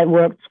 That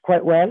worked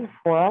quite well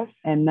for us.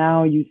 And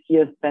now you see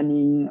us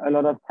spending a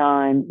lot of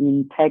time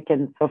in tech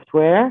and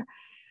software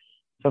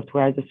as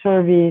a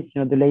service.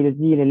 The latest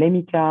deal,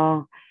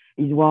 Elemica,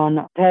 is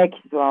one. Tech,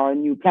 so our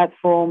new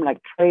platform like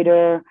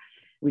Trader,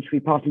 which we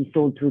partly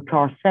sold to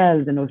car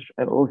sales and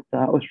also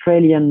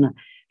Australian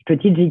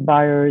strategic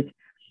buyers.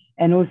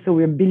 And also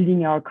we're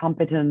building our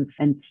competence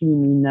and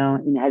team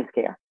in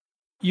healthcare.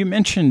 You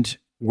mentioned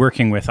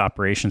working with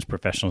operations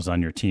professionals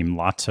on your team,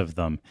 lots of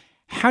them.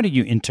 How do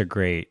you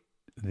integrate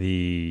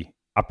the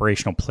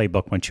operational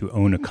playbook once you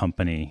own a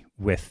company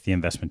with the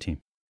investment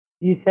team?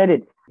 You said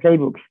it,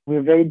 playbook.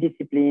 We're very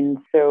disciplined.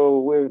 So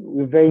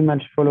we're very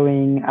much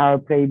following our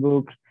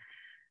playbook,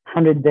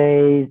 100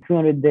 days,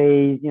 200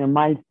 days,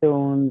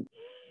 milestones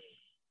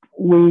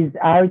with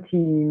our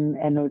team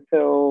and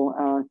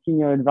also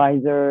senior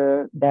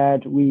advisor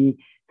that we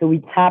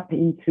tap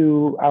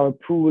into our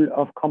pool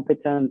of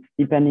competence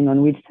depending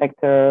on which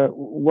sector,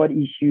 what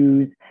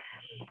issues.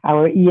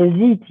 Our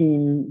ESG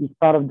team is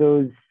part of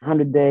those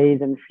 100 days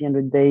and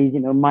 300 days,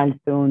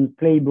 milestones,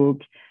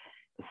 playbook.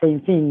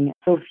 Same thing.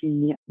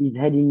 Sophie is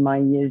heading my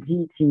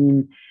ESG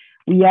team.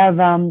 We have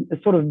a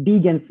sort of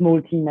big and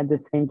small team at the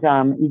same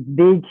time. It's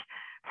big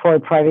for a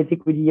private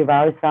equity of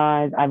our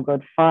size. I've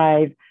got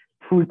 5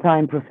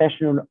 full-time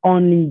professionals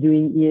only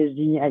doing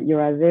ESG at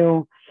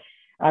Eurazeo.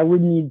 I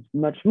would need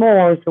much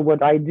more. So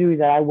what I do is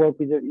that I work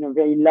with a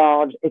very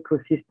large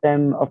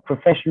ecosystem of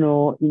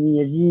professionals in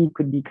ESG.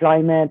 Could be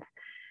climate,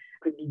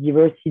 could be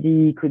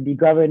diversity, could be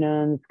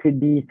governance, could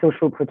be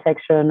social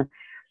protection.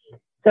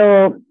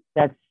 So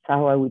that's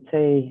how I would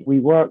say we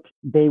work.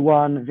 Day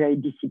one, very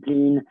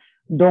disciplined.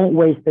 Don't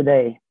waste a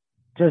day.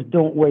 Just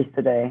don't waste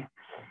a day.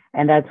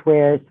 And that's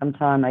where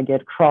sometimes I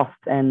get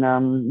crossed and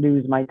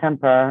lose my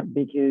temper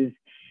because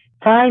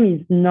time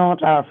is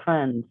not our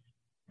friend.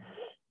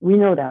 We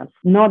know that.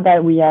 Not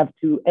that we have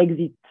to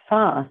exit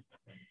fast,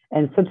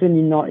 and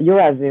certainly not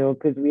Eurazeo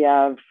because we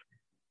have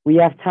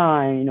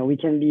time. We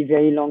can be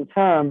very long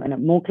term. And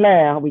at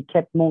Montclair, we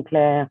kept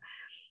Montclair,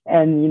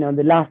 and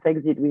the last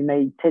exit we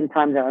made 10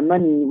 times our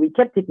money. We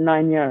kept it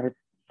 9 years.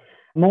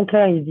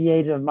 Montclair is the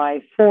age of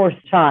my fourth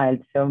child.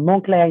 So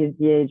Montclair is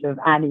the age of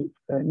Annie.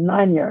 So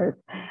 9 years.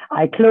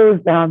 I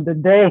closed down the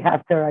day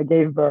after I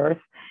gave birth.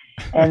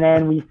 And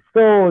then we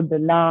sold the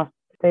last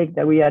stake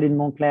that we had in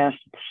Montclair.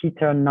 She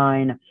turned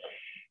 9.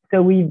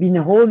 So we've been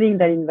holding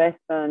that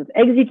investment,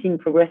 exiting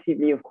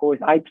progressively, of course,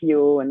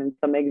 IPO and then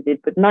some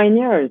exit, but 9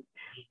 years.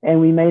 And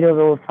we made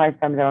over 5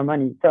 times our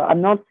money. So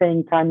I'm not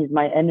saying time is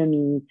my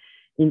enemy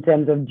in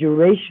terms of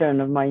duration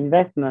of my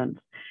investment.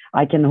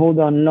 I can hold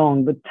on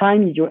long, but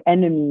time is your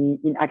enemy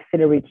in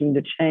accelerating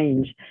the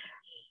change.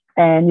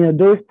 And,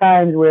 those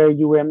times where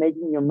you were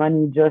making your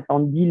money just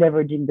on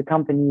deleveraging the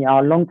company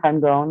are a long time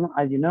gone,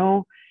 as you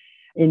know.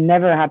 It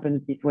never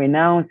happens this way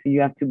now. So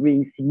you have to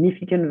bring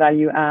significant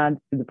value adds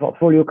to the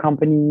portfolio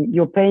company.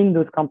 You're paying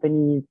those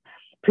companies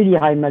pretty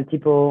high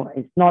multiple.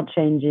 It's not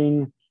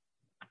changing.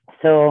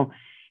 So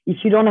if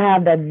you don't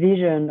have that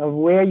vision of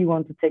where you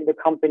want to take the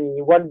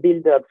company, what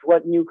build-ups,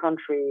 what new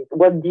countries,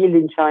 what deal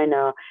in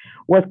China,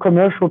 what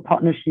commercial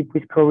partnership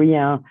with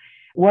Korea,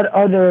 what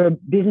other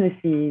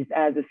businesses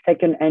as a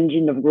second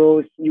engine of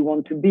growth you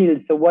want to build,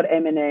 so what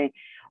M&A,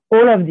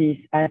 all of this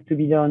has to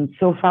be done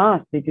so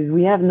fast because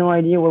we have no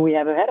idea what we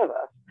have ahead of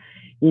us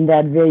in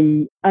that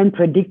very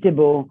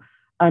unpredictable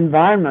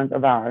environment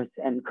of ours.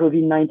 And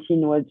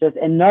COVID-19 was just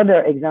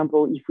another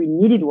example. If we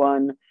needed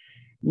one,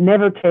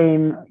 never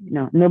came,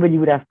 nobody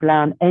would have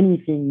planned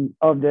anything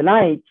of the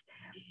like.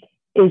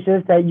 It's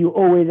just that you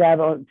always have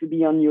to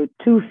be on your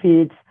 2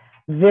 feet,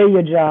 very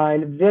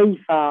agile, very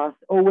fast,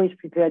 always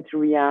prepared to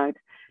react,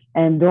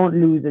 and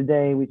don't lose a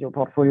day with your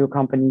portfolio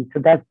company. So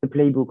that's the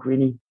playbook,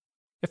 really.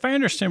 If I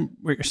understand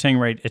what you're saying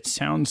right, it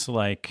sounds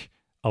like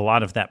a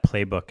lot of that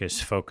playbook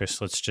is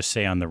focused, let's just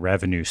say, on the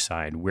revenue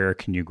side. Where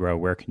can you grow?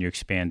 Where can you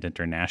expand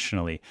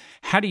internationally?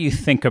 How do you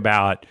think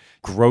about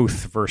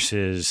growth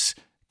versus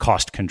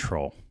cost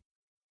control?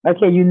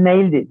 Okay, you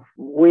nailed it.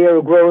 We're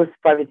a growth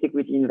private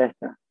equity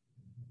investor.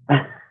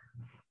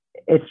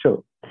 It's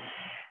true.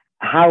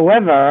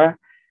 However,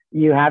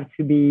 you have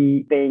to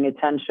be paying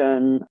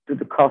attention to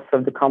the cost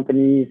of the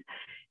companies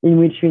in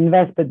which you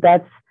invest. But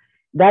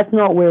that's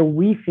not where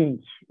we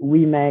think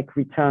we make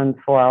returns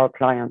for our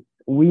clients.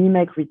 We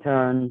make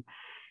return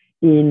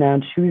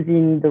in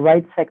choosing the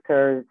right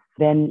sectors,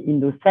 then in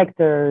those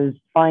sectors,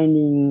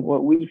 finding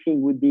what we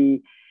think would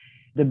be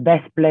the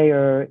best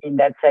player in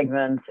that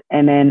segment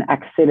and then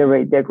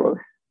accelerate their growth.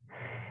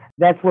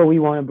 That's what we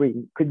want to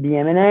bring. Could be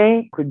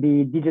M&A, could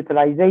be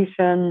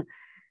digitalization,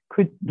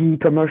 could be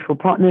commercial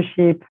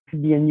partnership,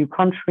 could be a new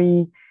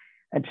country.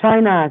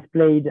 China has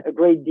played a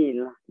great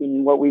deal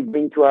in what we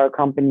bring to our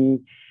company.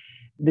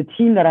 The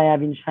team that I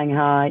have in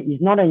Shanghai is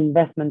not an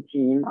investment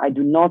team. I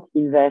do not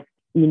invest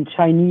in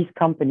Chinese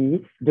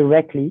companies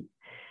directly,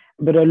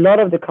 but a lot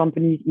of the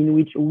companies in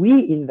which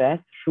we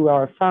invest through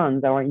our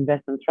funds, our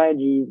investment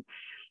strategies,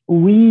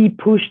 we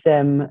push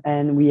them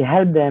and we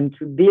help them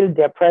to build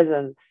their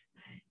presence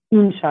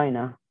in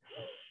China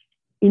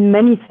in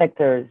many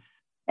sectors.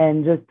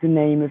 And just to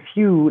name a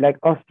few, like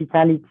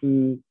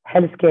hospitality,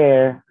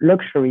 healthcare,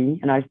 luxury,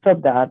 and I'll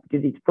stop that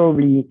because it's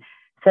probably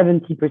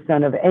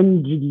 70% of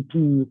any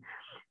GDP.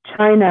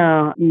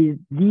 China is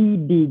the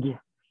big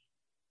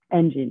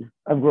engine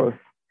of growth.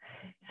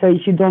 So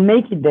if you don't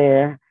make it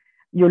there,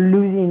 you're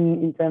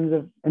losing in terms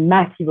of a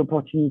massive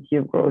opportunity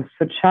of growth.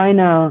 So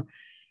China,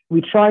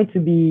 we try to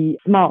be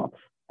smart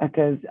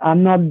because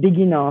I'm not big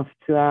enough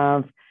to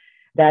have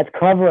that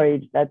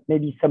coverage that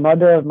maybe some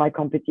other of my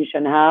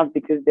competition have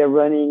because they're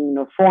running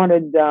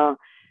 $400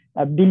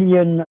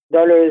 billion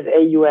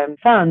AUM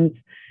funds.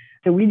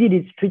 So we did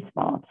it street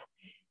smart.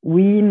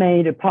 We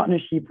made a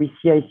partnership with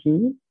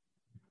CIC.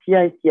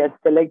 CIC has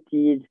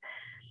selected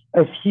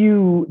a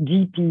few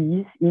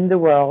GPs in the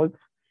world,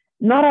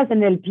 not as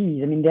an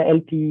LPs. I mean, they're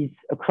LPs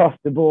across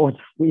the board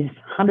with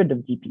hundreds of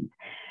GPs.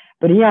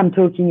 But here I'm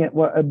talking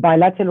a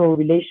bilateral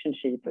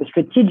relationship, a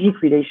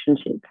strategic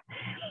relationship.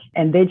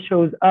 And they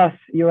chose us,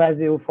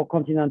 Eurazeo, for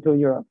continental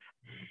Europe.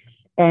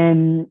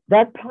 And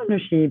that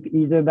partnership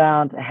is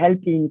about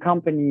helping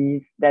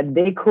companies that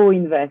they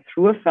co-invest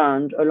through a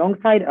fund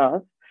alongside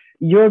us,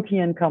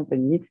 European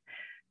companies,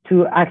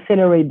 to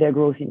accelerate their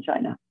growth in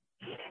China.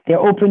 They're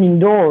opening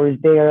doors.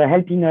 They are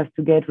helping us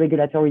to get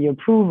regulatory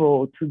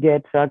approval, to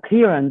get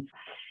clearance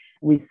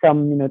with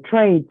some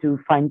trade, to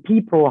find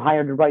people,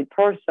 hire the right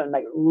person,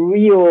 like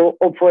real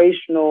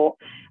operational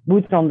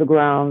boots on the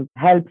ground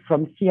help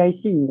from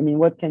CIC. I mean,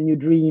 what can you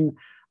dream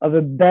of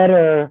a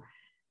better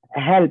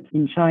help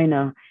in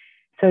China?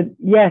 So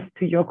yes,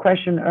 to your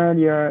question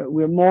earlier,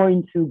 we're more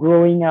into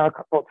growing our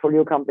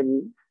portfolio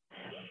companies.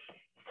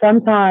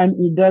 Sometimes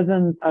it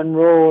doesn't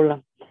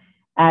unroll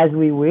as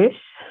we wish.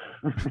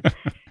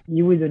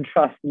 You wouldn't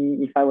trust me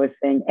if I was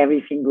saying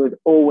everything goes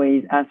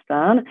always as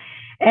planned.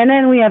 And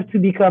then we have to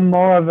become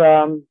more of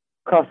a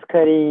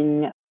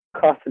cost-cutting,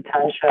 cost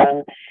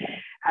attention.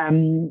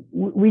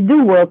 We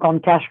do work on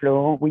cash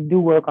flow. We do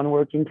work on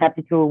working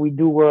capital. We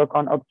do work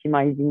on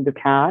optimizing the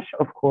cash,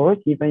 of course,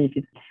 even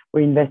if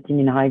we're investing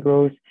in high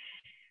growth.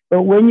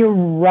 But when you're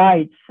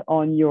right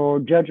on your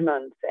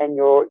judgments and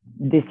your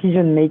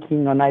decision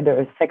making on either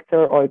a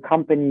sector or a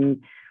company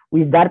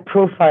with that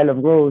profile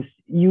of growth,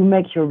 you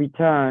make your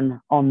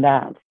return on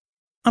that.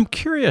 I'm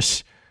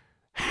curious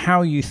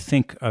how you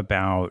think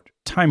about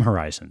time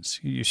horizons.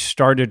 You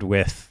started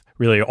with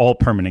really all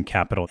permanent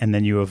capital, and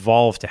then you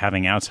evolved to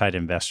having outside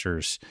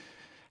investors.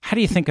 How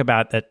do you think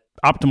about that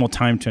optimal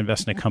time to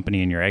invest in a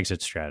company in your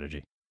exit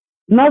strategy?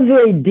 Not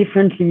very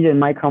differently than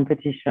my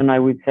competition, I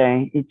would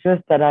say. It's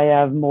just that I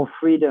have more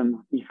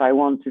freedom if I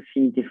want to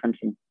think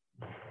differently.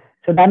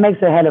 So that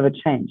makes a hell of a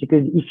change,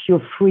 because if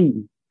you're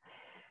free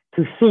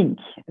to think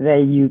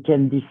that you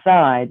can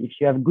decide, if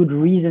you have good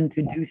reason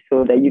to do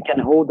so, that you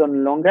can hold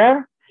on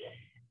longer,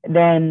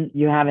 then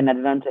you have an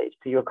advantage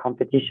to your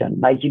competition.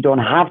 Like, you don't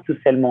have to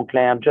sell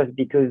Montclair just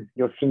because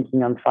you're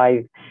thinking on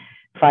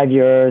five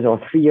years or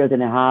 3 years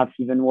and a half,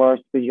 even worse,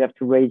 because you have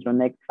to raise your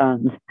next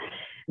fund.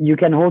 You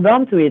can hold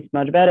on to it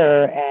much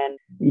better. And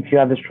if you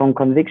have a strong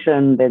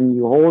conviction, then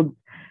you hold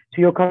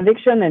to your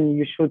conviction and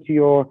you show to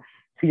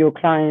your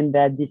client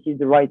that this is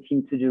the right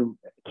thing to do.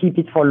 Keep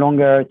it for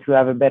longer to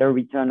have a better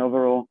return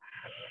overall.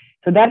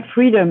 So that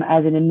freedom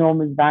has an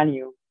enormous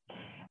value.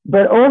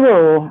 But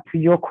overall, to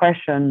your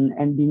question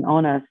and being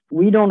honest,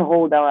 we don't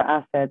hold our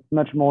assets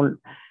much more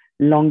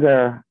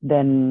longer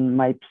than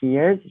my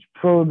peers,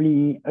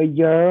 probably a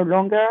year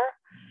longer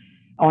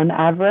on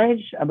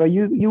average. But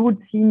you would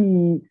see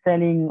me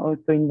selling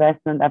also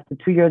investment after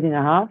 2 years and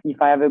a half if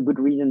I have a good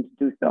reason to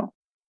do so.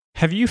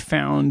 Have you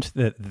found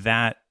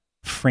that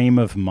frame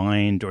of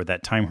mind or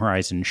that time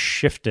horizon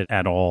shifted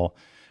at all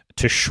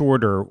to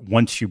shorter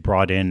once you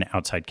brought in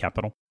outside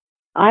capital?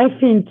 I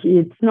think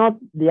it's not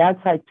the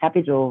outside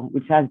capital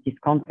which has this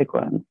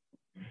consequence,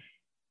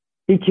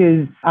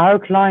 because our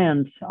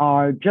clients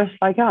are just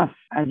like us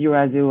as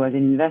Eurazeo, as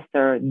an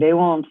investor. They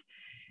want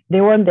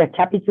their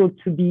capital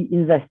to be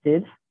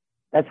invested.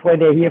 That's what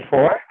they're here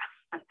for.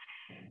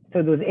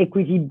 So those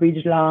equity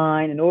bridge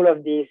line and all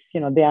of this,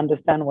 they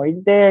understand why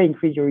it's there,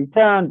 increase your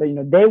return, but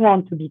they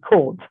want to be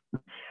called.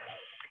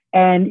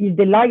 And if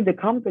they like the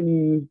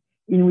company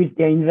in which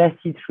they're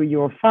invested through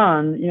your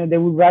fund, they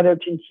would rather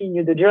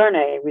continue the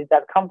journey with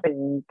that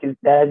company because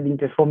that has been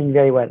performing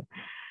very well.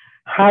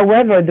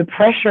 However, the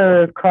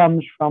pressure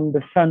comes from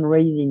the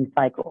fundraising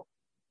cycle,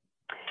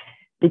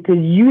 because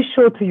you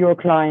show to your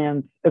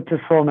clients a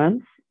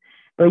performance,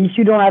 but if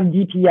you don't have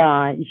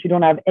DPI, if you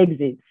don't have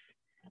exits,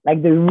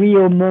 like the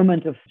real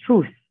moment of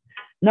truth,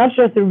 not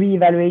just a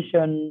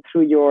reevaluation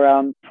through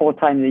your 4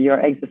 times a year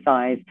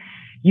exercise,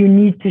 you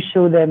need to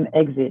show them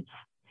exits.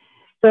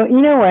 So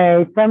in a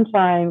way,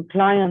 sometimes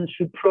clients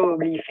should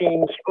probably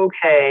think,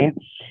 okay,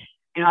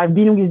 I've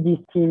been with this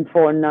team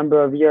for a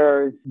number of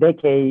years,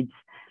 decades.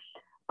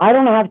 I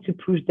don't have to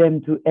push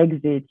them to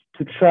exit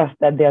to trust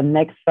that their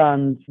next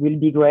fund will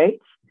be great.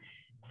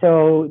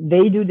 So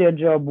they do their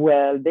job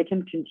well. They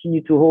can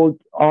continue to hold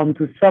on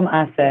to some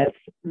assets,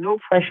 no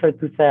pressure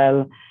to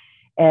sell.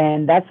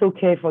 And that's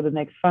okay for the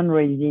next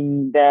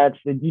fundraising, that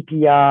the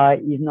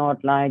DPI is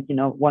not like,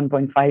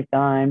 1.5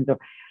 times.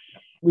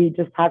 We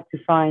just have to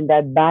find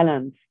that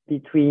balance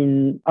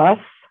between us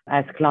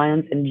as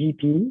clients and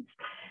GPs,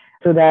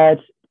 so that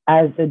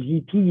as a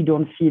GP, you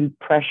don't feel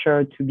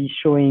pressure to be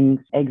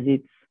showing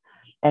exits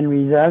and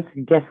results.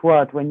 Guess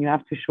what? When you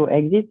have to show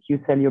exits, you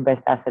sell your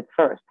best asset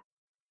first.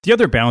 The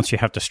other balance you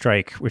have to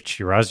strike, which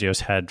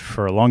Eurazeo's had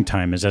for a long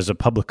time, is as a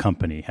public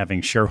company,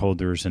 having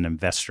shareholders and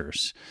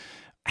investors.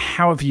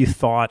 How have you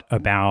thought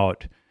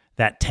about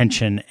that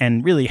tension,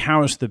 and really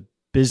how has the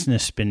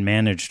business been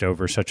managed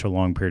over such a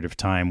long period of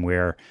time,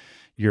 where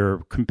your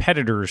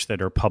competitors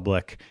that are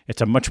public,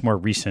 it's a much more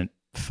recent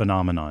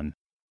phenomenon?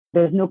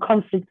 There's no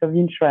conflict of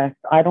interest,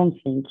 I don't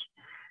think,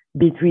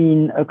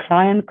 between a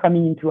client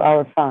coming into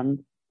our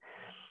fund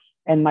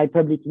and my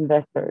public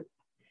investors.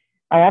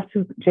 I have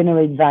to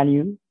generate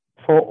value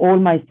for all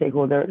my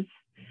stakeholders.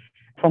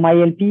 For my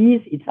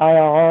LPs, it's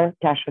IRR,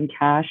 cash on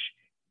cash,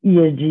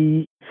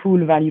 ESG,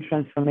 full value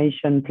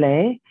transformation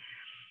play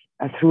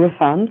through a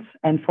fund.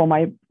 And for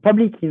my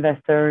public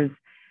investors,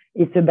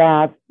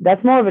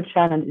 that's more of a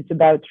challenge. It's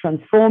about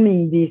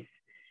transforming these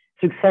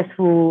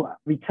successful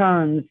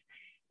returns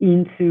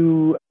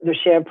into the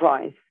share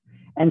price.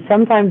 And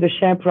sometimes the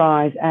share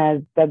price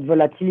has that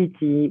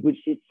volatility, which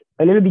is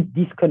a little bit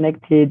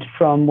disconnected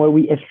from what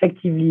we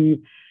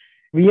effectively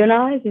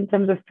realize in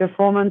terms of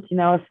performance in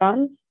our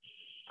funds.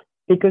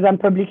 Because I'm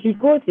publicly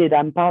quoted,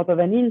 I'm part of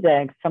an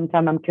index.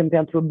 Sometimes I'm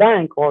compared to a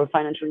bank or a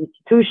financial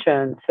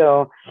institution.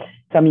 So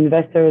some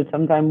investors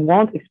sometimes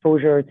want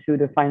exposure to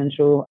the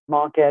financial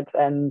market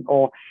and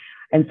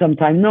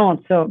sometimes not.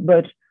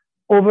 But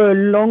over a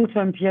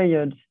long-term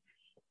period,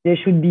 there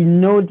should be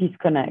no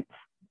disconnect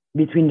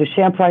between the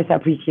share price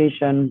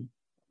appreciation,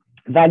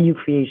 value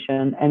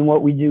creation, and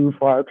what we do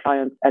for our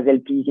clients as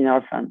LPs in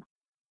our fund.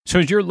 So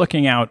as you're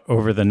looking out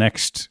over the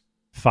next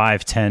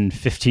 5, 10,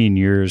 15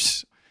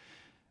 years,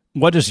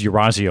 what does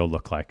Eurazeo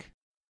look like?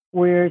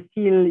 We're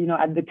still,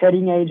 at the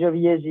cutting edge of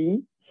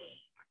ESG.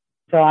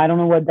 So I don't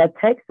know what that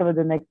takes over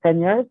the next 10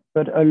 years,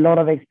 but a lot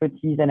of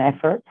expertise and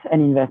efforts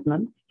and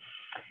investments.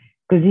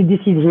 because this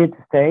is here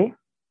to stay.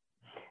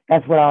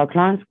 That's what our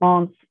clients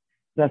want.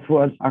 That's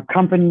what our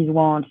companies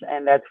want.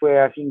 And that's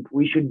where I think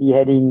we should be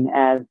heading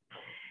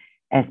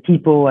as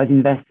people, as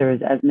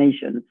investors, as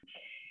nations.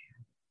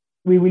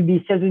 We will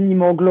be certainly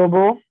more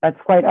global. That's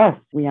quite us.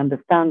 We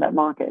understand that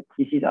market.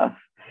 This is us.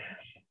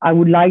 I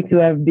would like to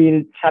have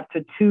built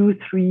chapter 2,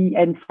 3,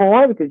 and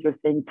 4, because you're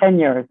saying 10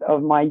 years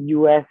of my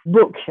US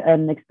book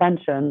and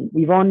expansion.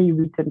 We've only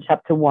written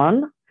chapter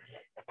 1,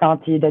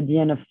 started at the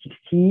end of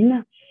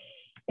 16.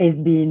 It's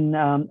been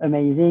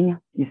amazing.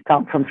 You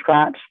start from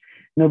scratch.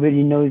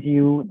 Nobody knows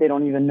you. They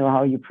don't even know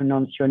how you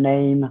pronounce your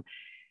name.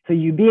 So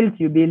you build.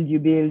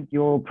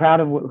 You're proud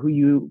of who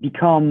you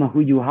become,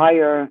 who you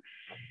hire.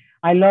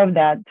 I love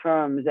that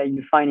term that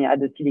you find at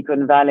the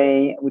Silicon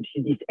Valley, which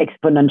is this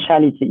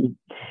exponentiality.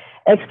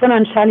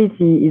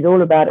 Exponentiality is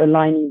all about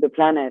aligning the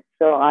planet.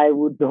 So I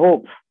would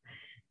hope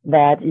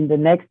that in the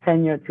next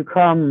 10 years to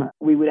come,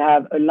 we would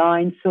have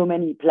aligned so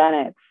many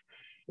planets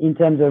in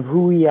terms of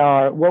who we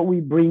are, what we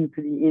bring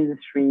to the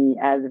industry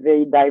as a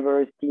very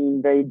diverse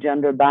team, very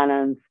gender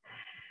balanced,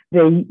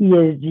 very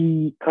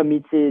ESG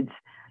committed,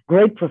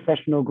 great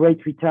professional,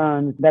 great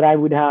returns, that I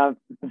would have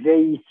a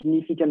very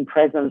significant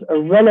presence, a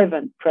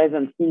relevant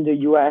presence in the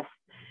US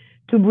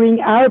to bring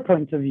our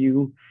point of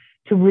view,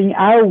 to bring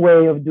our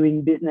way of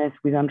doing business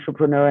with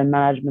entrepreneur and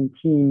management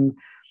team.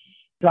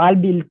 So I'll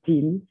build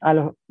teams.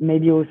 I'll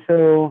maybe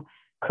also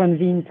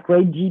convince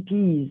great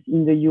GPs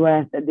in the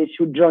US that they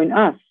should join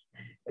us,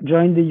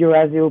 join the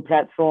Eurazeo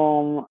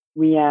platform.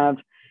 We have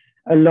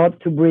a lot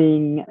to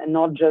bring,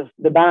 not just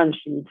the balance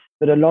sheet,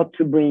 but a lot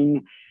to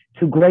bring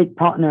to great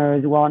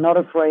partners who are not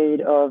afraid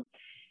of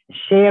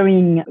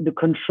sharing the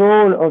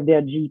control of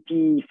their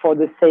GP for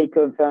the sake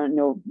of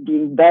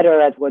being better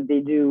at what they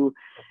do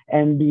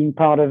and being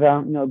part of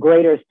a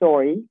greater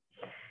story.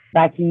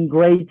 Backing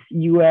great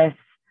US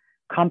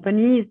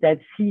companies that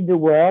see the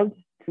world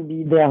to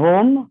be their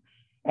home,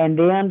 and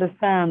they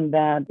understand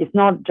that it's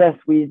not just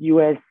with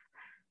US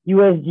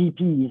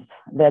GPs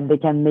that they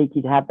can make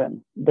it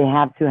happen. They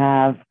have to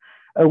have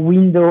a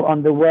window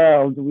on the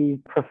world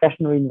with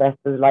professional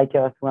investors like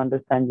us who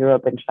understand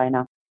Europe and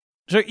China.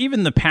 So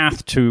even the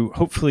path to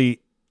hopefully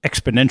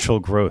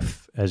exponential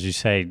growth, as you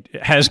say,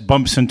 has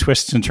bumps and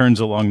twists and turns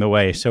along the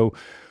way. So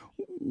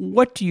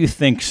what do you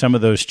think some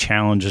of those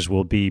challenges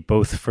will be,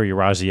 both for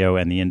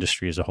Eurazeo and the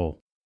industry as a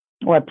whole?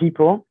 Well,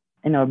 people,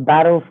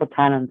 battle for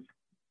talent.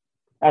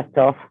 That's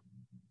tough.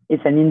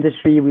 It's an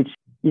industry which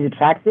is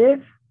attractive,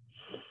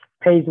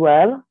 pays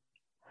well,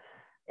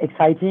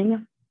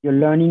 exciting. You're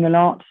learning a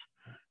lot.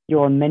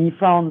 You're on many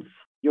fronts.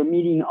 You're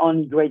meeting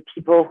only great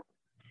people.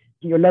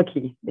 You're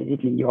lucky,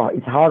 basically.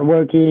 It's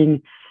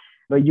hardworking,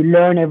 but you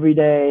learn every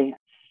day.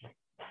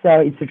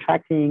 So it's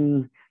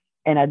attracting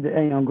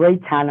and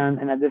great talent.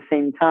 And at the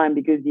same time,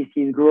 because this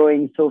is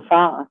growing so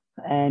fast,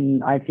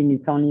 and I think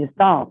it's only a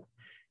start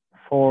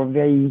for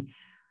very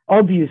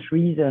obvious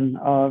reason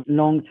of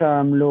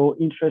long-term low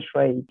interest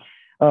rates,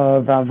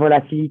 of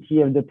volatility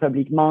of the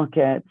public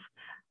markets,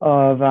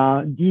 of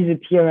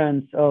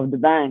disappearance of the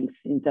banks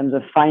in terms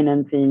of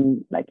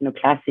financing,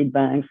 classic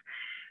banks.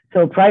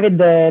 So private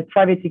debt,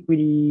 private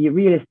equity,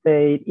 real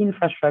estate,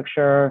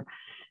 infrastructure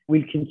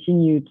will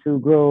continue to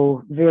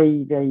grow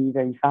very, very,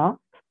 very fast.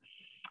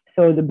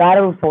 So the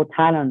battle for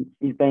talent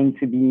is going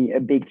to be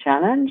a big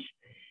challenge.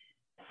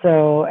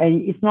 So,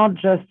 and it's not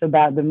just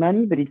about the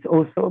money, but it's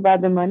also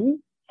about the money.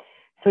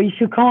 So if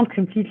you can't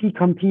completely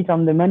compete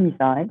on the money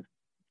side,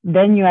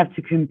 then you have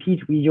to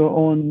compete with your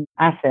own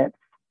assets.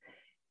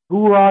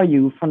 Who are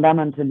you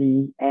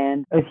fundamentally?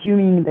 And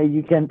assuming that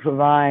you can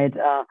provide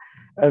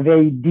a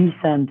very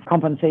decent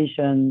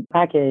compensation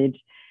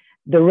package,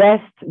 the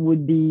rest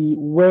would be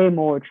way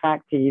more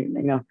attractive.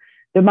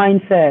 The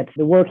mindset,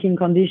 the working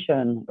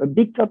condition, a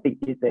big topic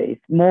these days,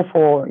 more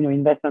for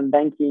investment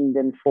banking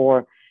than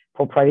for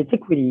private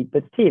equity,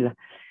 but still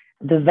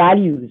the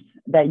values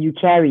that you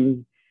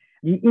carry,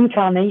 the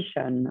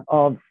incarnation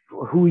of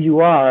who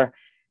you are.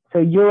 So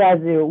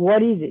Eurazeo,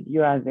 what is it,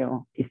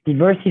 Eurazeo? It's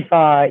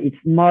diversified, it's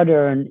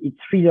modern, it's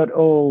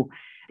 3.0,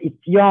 it's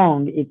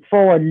young, it's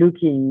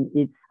forward-looking,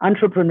 it's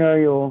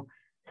entrepreneurial.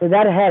 So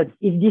that helps.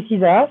 If this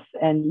is us,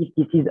 and if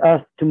this is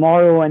us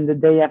tomorrow and the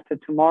day after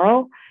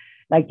tomorrow,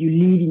 you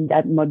lead in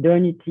that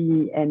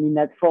modernity and in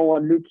that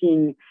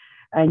forward-looking,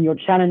 and you're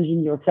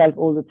challenging yourself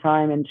all the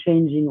time and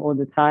changing all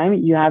the time,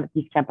 you have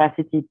this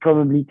capacity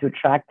probably to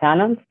attract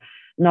talent,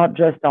 not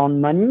just on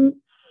money,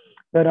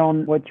 but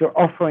on what you're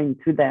offering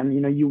to them.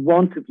 You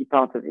want to be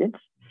part of it.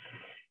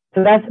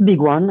 So that's a big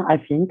one, I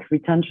think,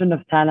 retention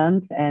of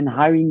talent and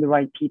hiring the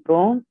right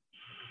people.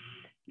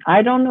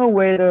 I don't know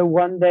whether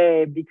one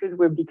day, because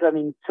we're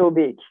becoming so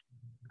big,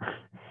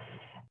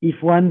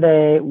 if one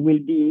day we'll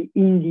be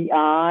in the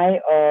eye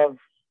of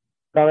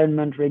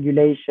government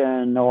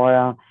regulation,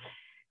 or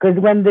because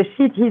when the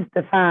shit hits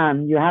the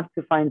fan, you have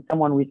to find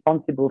someone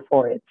responsible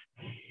for it.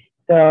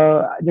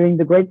 So during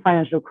the great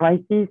financial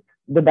crisis,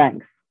 the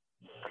banks.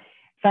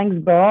 Thanks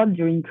God,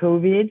 during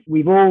COVID,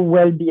 we've all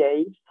well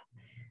behaved.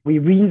 We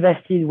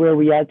reinvested where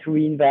we had to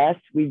reinvest.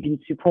 We've been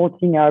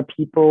supporting our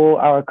people,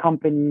 our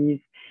companies,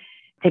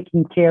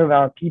 taking care of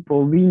our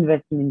people,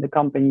 reinvesting in the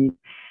companies,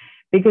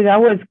 because I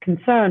was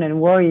concerned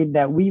and worried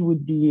that we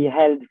would be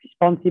held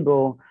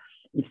responsible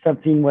if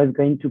something was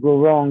going to go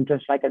wrong,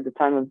 just like at the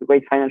time of the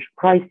great financial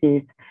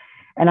crisis.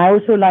 And I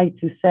also like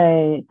to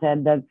say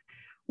that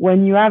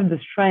when you have the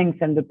strength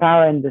and the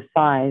power and the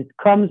size,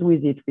 comes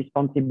with it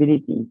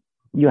responsibility.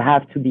 You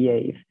have to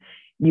behave.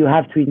 You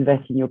have to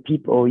invest in your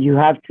people. You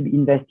have to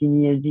invest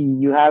in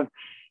ESG.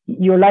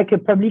 You're like a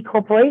public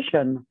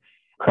corporation.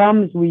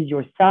 Comes with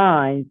your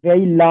size,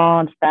 very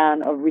large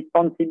span of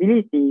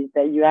responsibilities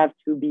that you have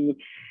to be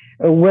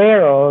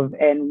aware of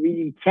and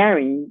really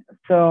carry.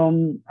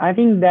 So I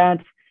think that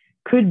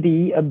could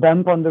be a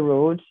bump on the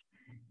road,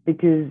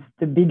 because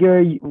the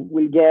bigger you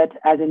will get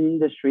as an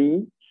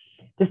industry,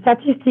 the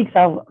statistics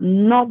are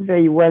not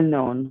very well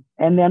known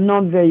and they're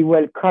not very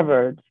well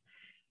covered.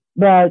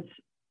 But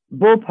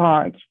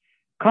ballpark,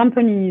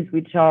 companies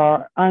which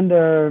are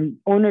under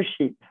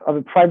ownership of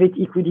a private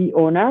equity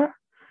owner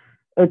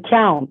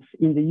accounts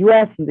in the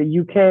US, in the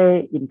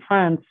UK, in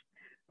France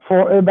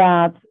for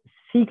about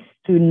 6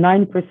 to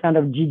 9%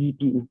 of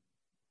GDP.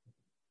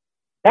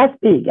 That's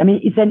big. I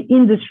mean, it's an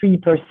industry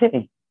per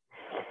se.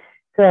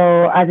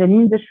 So as an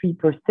industry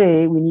per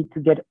se, we need to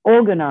get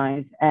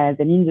organized as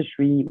an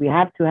industry. We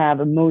have to have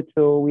a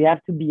motto. We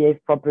have to behave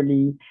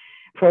properly,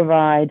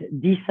 provide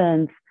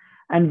decent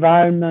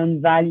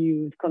environment,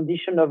 values,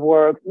 condition of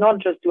work, not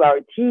just to our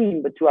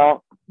team, but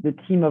to the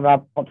team of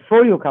our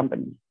portfolio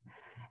companies.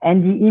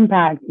 And the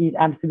impact is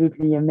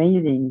absolutely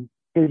amazing,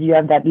 because you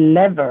have that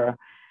lever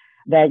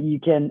that you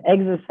can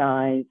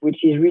exercise,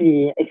 which is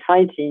really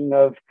exciting,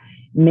 of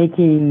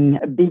making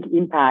a big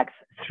impact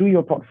through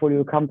your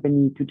portfolio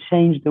company to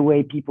change the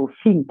way people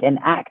think and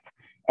act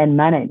and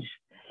manage.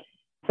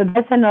 So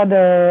that's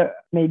another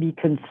maybe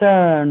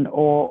concern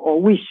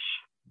or wish,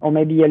 or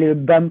maybe a little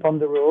bump on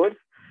the road.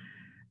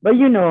 But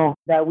you know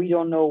that we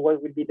don't know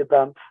what will be the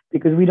bump,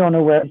 because we don't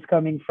know where it's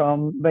coming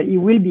from, but it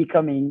will be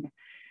coming.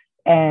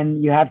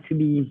 And you have to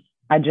be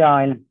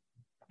agile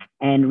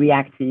and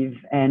reactive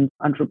and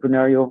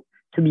entrepreneurial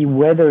to be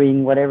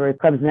weathering whatever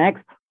comes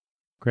next.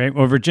 Great.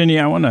 Well, Virginie,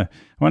 I want to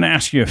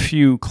ask you a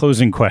few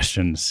closing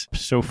questions.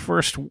 So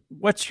first,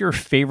 what's your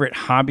favorite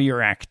hobby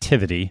or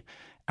activity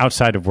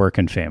outside of work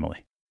and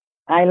family?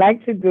 I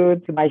like to go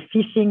to my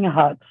fishing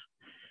hut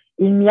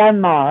in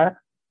Myanmar,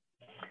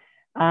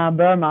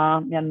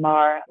 Burma,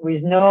 Myanmar,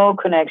 with no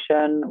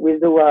connection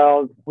with the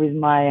world, with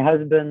my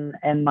husband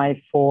and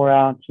my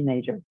 4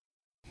 teenagers.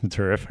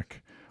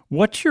 Terrific.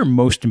 What's your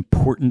most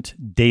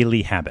important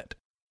daily habit?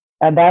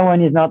 That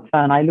one is not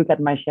fun. I look at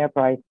my share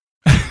price.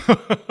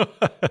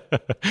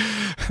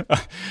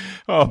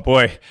 Oh,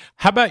 boy.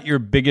 How about your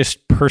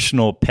biggest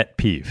personal pet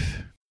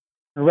peeve?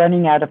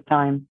 Running out of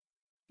time.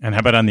 And how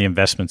about on the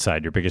investment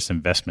side, your biggest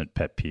investment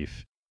pet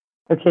peeve?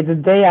 Okay, the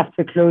day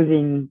after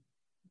closing,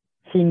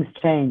 things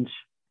change.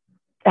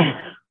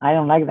 I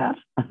don't like that.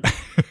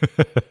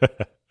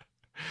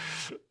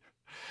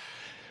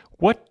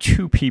 What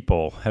 2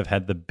 people have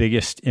had the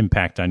biggest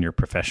impact on your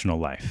professional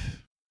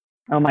life?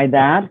 Oh, my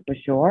dad, for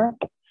sure.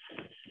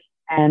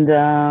 And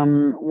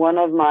one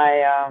of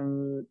my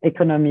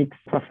economics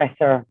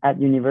professor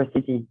at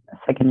university,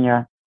 second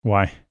year.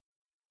 Why?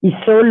 He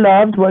so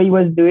loved what he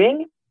was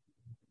doing.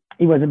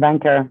 He was a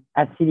banker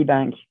at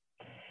Citibank.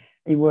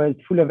 He was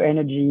full of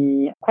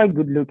energy, quite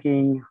good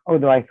looking,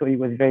 although I thought he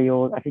was very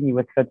old. I think he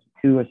was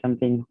 32 or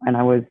something, and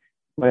I was,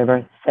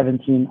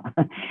 17.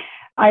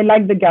 I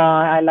liked the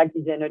guy. I liked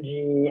his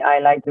energy. I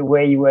liked the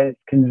way he was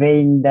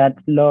conveying that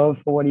love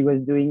for what he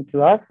was doing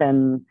to us.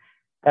 And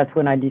that's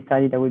when I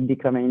decided I would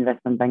become an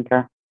investment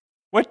banker.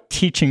 What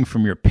teaching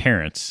from your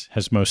parents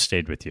has most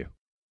stayed with you?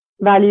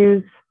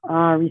 Values,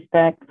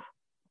 respect,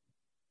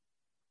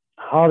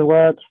 hard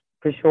work,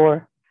 for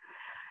sure.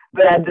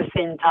 But at the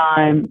same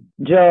time,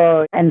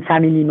 joy and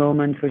family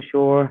moment, for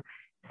sure.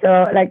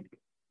 So,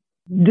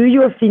 do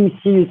your thing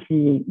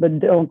seriously, but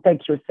don't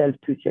take yourself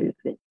too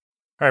seriously.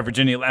 All right,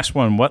 Virginie, last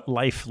one. What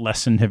life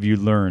lesson have you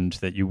learned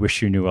that you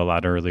wish you knew a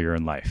lot earlier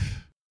in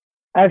life?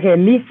 Okay,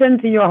 listen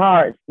to your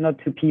heart, not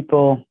to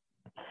people.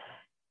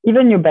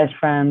 Even your best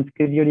friends,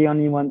 because you're the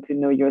only one to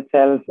know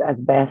yourself as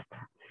best.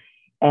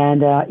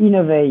 And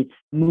innovate,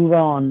 move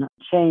on,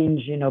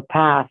 change,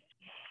 path.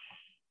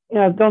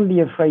 Don't be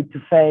afraid to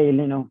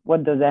fail.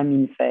 What does that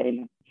mean,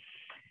 fail?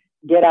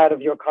 Get out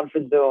of your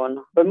comfort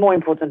zone. But more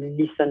importantly,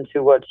 listen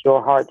to what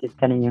your heart is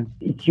telling you.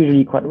 It's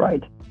usually quite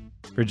right.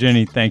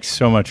 Virginie, thanks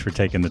so much for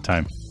taking the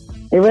time.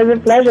 It was a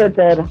pleasure,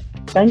 Ted.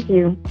 Thank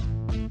you.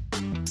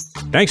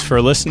 Thanks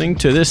for listening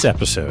to this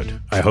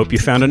episode. I hope you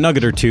found a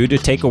nugget or two to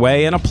take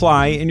away and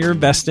apply in your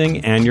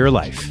investing and your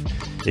life.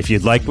 If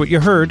you'd like what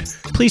you heard,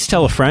 please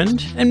tell a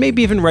friend and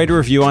maybe even write a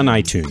review on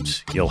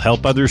iTunes. You'll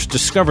help others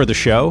discover the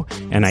show,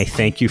 and I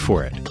thank you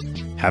for it.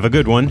 Have a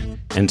good one,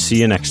 and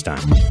see you next time.